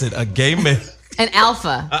 listen, a gay male. An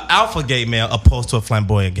alpha. An alpha gay male opposed to a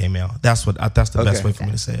flamboyant gay male. That's the best way for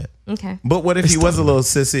me to say it. Okay. But what if he was a little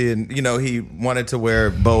sissy and he wanted to wear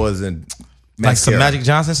boas and mascara? Like some Magic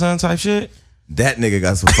Johnson son type shit? That nigga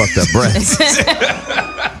got some fucked up breasts.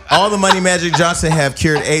 All the money Magic Johnson have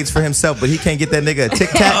cured AIDS for himself, but he can't get that nigga a Tic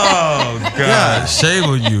Tac. Oh God, shame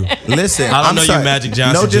on you. Listen, I don't know you, Magic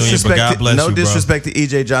Johnson Jr., but God bless you, bro. No disrespect to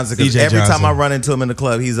EJ Johnson, because every time I run into him in the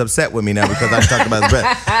club, he's upset with me now because I'm talking about his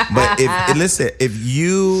breath. But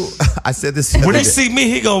I said this. When he see me,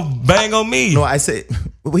 he gonna bang on me. No, I said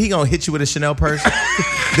he gonna hit you with a Chanel purse.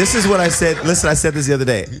 This is what I said. Listen, I said this the other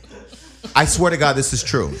day. I swear to God, this is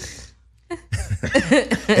true.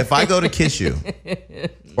 If I go to kiss you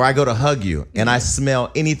or I go to hug you and I smell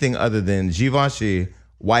anything other than Givenchy,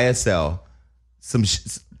 YSL, some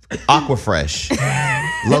Aquafresh,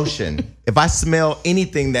 lotion, if I smell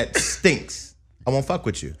anything that stinks, I won't fuck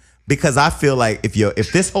with you. Because I feel like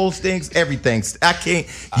if this whole stinks, everything I can't.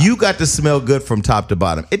 You got to smell good from top to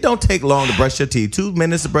bottom. It don't take long to brush your teeth. 2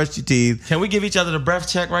 minutes to brush your teeth. Can we give each other the breath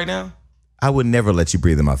check right now? I would never let you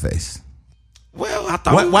breathe in my face. Well, I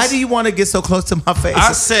thought. Why do you want to get so close to my face?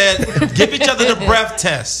 I said, give each other the breath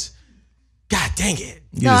test. God dang it.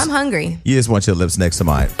 I'm hungry. You just want your lips next to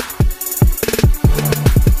mine.